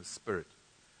praying in the Spirit.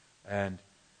 And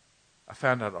I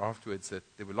found out afterwards that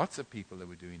there were lots of people that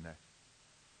were doing that.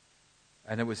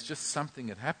 And it was just something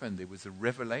that happened. There was a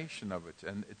revelation of it.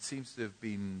 And it seems to have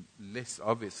been less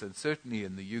obvious. And certainly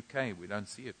in the UK, we don't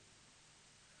see it.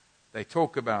 They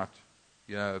talk about,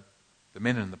 the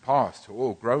men in the past who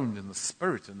all groaned in the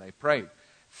Spirit and they prayed,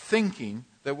 thinking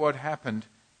that what happened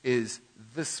is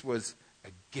this was a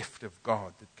gift of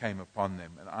God that came upon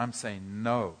them. And I'm saying,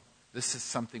 no, this is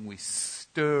something we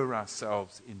stir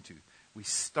ourselves into. We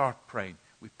start praying.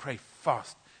 We pray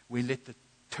fast. We let the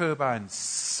turbine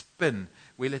spin.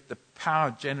 We let the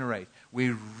power generate. We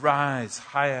rise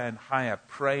higher and higher,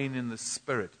 praying in the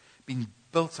Spirit, being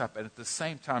built up. And at the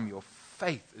same time, your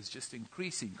faith is just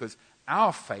increasing, because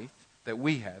our faith that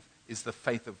we have is the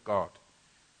faith of God.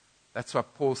 That's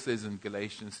what Paul says in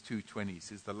Galatians 2:20. He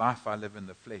says, the life I live in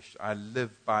the flesh, I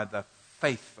live by the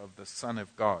faith of the Son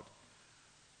of God.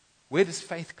 Where does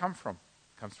faith come from?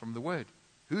 It comes from the Word.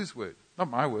 Whose word? Not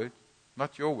my word,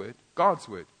 not your word, God's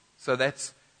word. So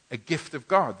that's a gift of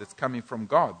God that's coming from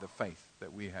God, the faith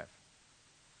that we have.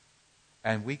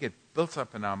 And we get built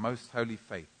up in our most holy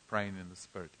faith, praying in the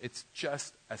Spirit. It's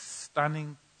just a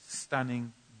stunning,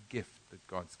 stunning gift that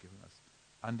God's given us,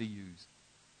 underused.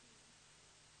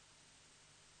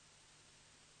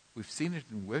 We've seen it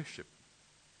in worship.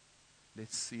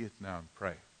 Let's see it now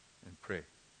in prayer.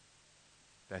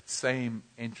 That same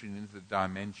entering into the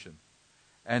dimension.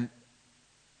 And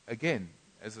again,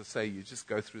 as I say, you just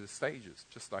go through the stages,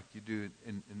 just like you do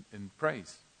in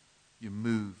praise. You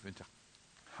move into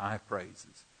high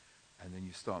praises, and then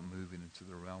you start moving into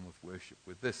the realm of worship.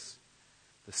 With this,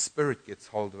 the Spirit gets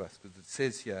hold of us, because it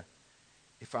says here,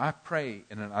 if I pray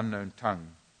in an unknown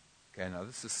tongue, okay, now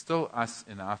this is still us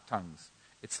in our tongues.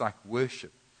 It's like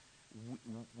worship.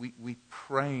 We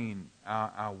praying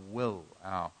our will,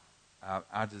 our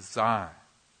desire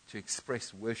to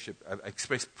express worship,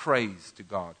 express praise to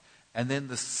God. And then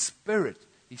the Spirit,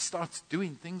 He starts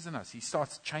doing things in us. He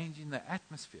starts changing the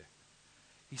atmosphere.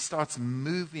 He starts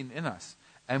moving in us.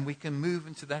 And we can move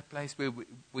into that place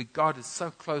where God is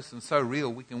so close and so real,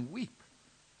 we can weep.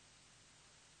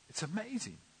 It's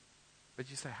amazing. But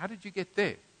you say, how did you get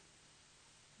there?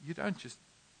 you don't just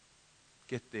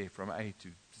get there from A to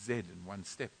Z in one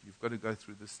step. You've got to go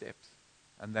through the steps.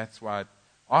 And that's why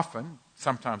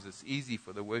sometimes it's easy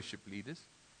for the worship leaders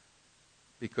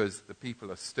because the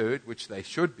people are stirred, which they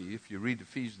should be. If you read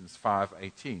Ephesians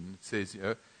 5:18, it says,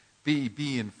 be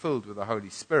filled with the Holy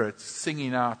Spirit,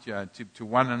 singing out to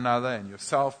one another and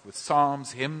yourself with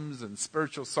psalms, hymns, and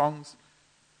spiritual songs.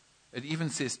 It even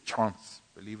says chants,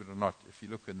 believe it or not, if you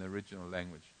look in the original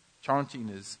language. Chanting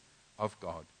is of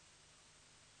God.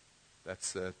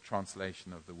 That's a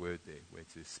translation of the word there, where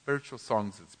it says spiritual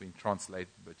songs. It's been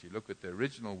translated, but you look at the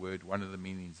original word, one of the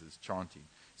meanings is chanting.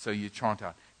 So you chant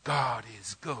out, God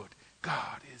is good,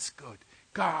 God is good,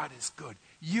 God is good.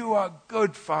 You are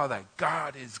good, Father,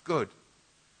 God is good.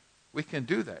 We can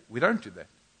do that. We don't do that.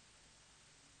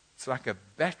 It's like a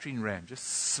battering ram, just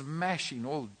smashing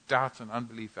all doubt and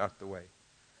unbelief out the way.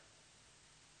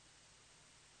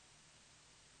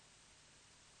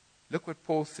 Look what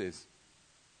Paul says.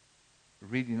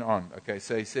 Reading on. Okay,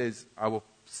 so he says, I will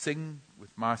sing with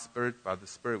my spirit, by the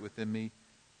Spirit within me,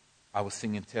 I will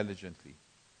sing intelligently.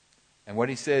 And what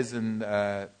he says in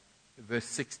verse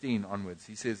 16 onwards,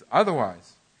 he says,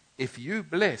 otherwise, if you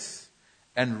bless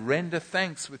and render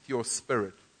thanks with your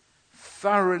spirit,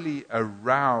 thoroughly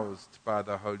aroused by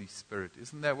the Holy Spirit.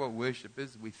 Isn't that what worship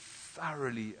is? We're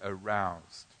thoroughly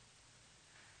aroused.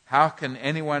 How can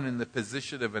anyone in the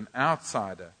position of an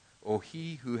outsider or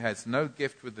he who has no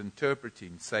gift with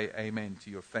interpreting say amen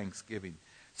to your thanksgiving?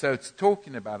 So it's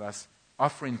talking about us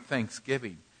offering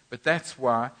thanksgiving. But that's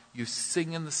why you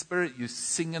sing in the Spirit, you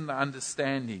sing in the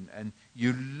understanding, and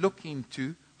you're looking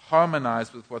to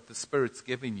harmonize with what the Spirit's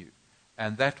giving you.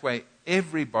 And that way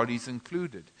everybody's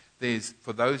included. There's,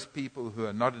 for those people who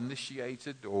are not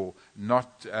initiated or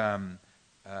not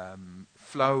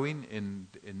flowing in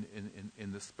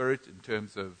the Spirit in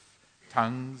terms of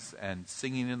tongues and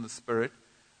singing in the Spirit,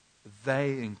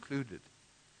 they included.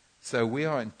 So we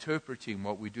are interpreting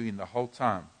what we're doing the whole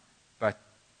time, but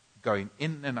going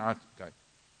in and out, going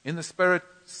in the Spirit,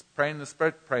 pray in the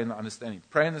Spirit, pray in the understanding.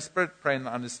 Pray in the Spirit, pray in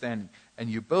the understanding. And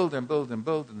you build and build and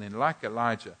build, and then like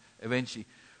Elijah, eventually,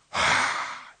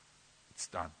 it's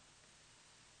done.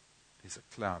 There's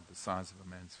a cloud the size of a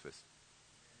man's fist.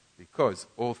 Because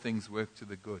all things work to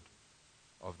the good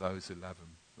of those who love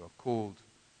him, who are called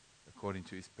according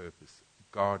to his purpose.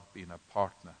 God being a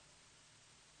partner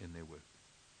in their work.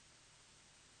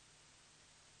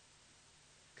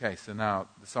 Okay, so now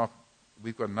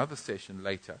we've got another session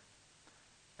later.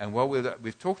 And while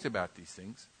we've talked about these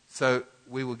things, so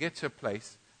we will get to a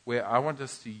place where I want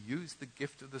us to use the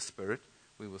gift of the Spirit.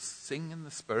 We will sing in the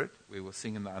Spirit. We will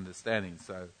sing in the understanding.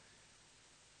 So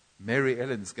Mary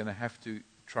Ellen's going to have to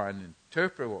try and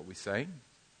interpret what we're saying.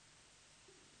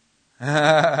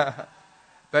 But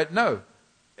no.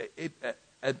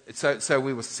 So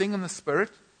we will sing in the Spirit,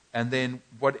 and then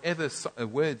whatever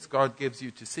words God gives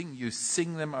you to sing, you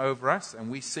sing them over us,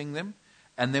 and we sing them.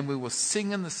 And then we will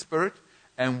sing in the Spirit,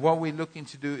 and what we're looking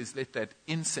to do is let that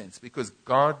incense, because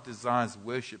God desires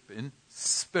worship in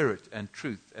spirit and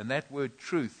truth. And that word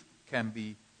truth can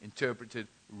be interpreted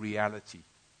reality.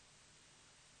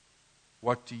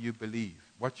 What do you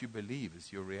believe? What you believe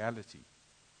is your reality.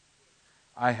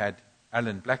 I had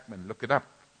Alan Blackman look it up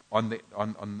on the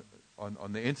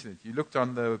internet. You looked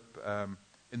on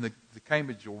in the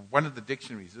Cambridge or one of the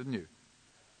dictionaries, didn't you?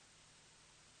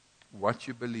 What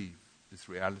you believe is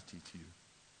reality to you.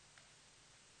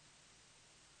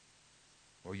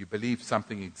 Or you believe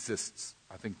something exists.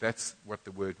 I think that's what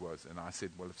the word was. And I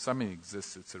said, well, if something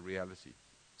exists, it's a reality.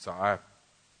 So I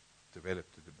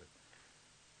developed it a bit.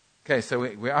 Okay, so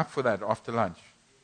we're up for that after lunch.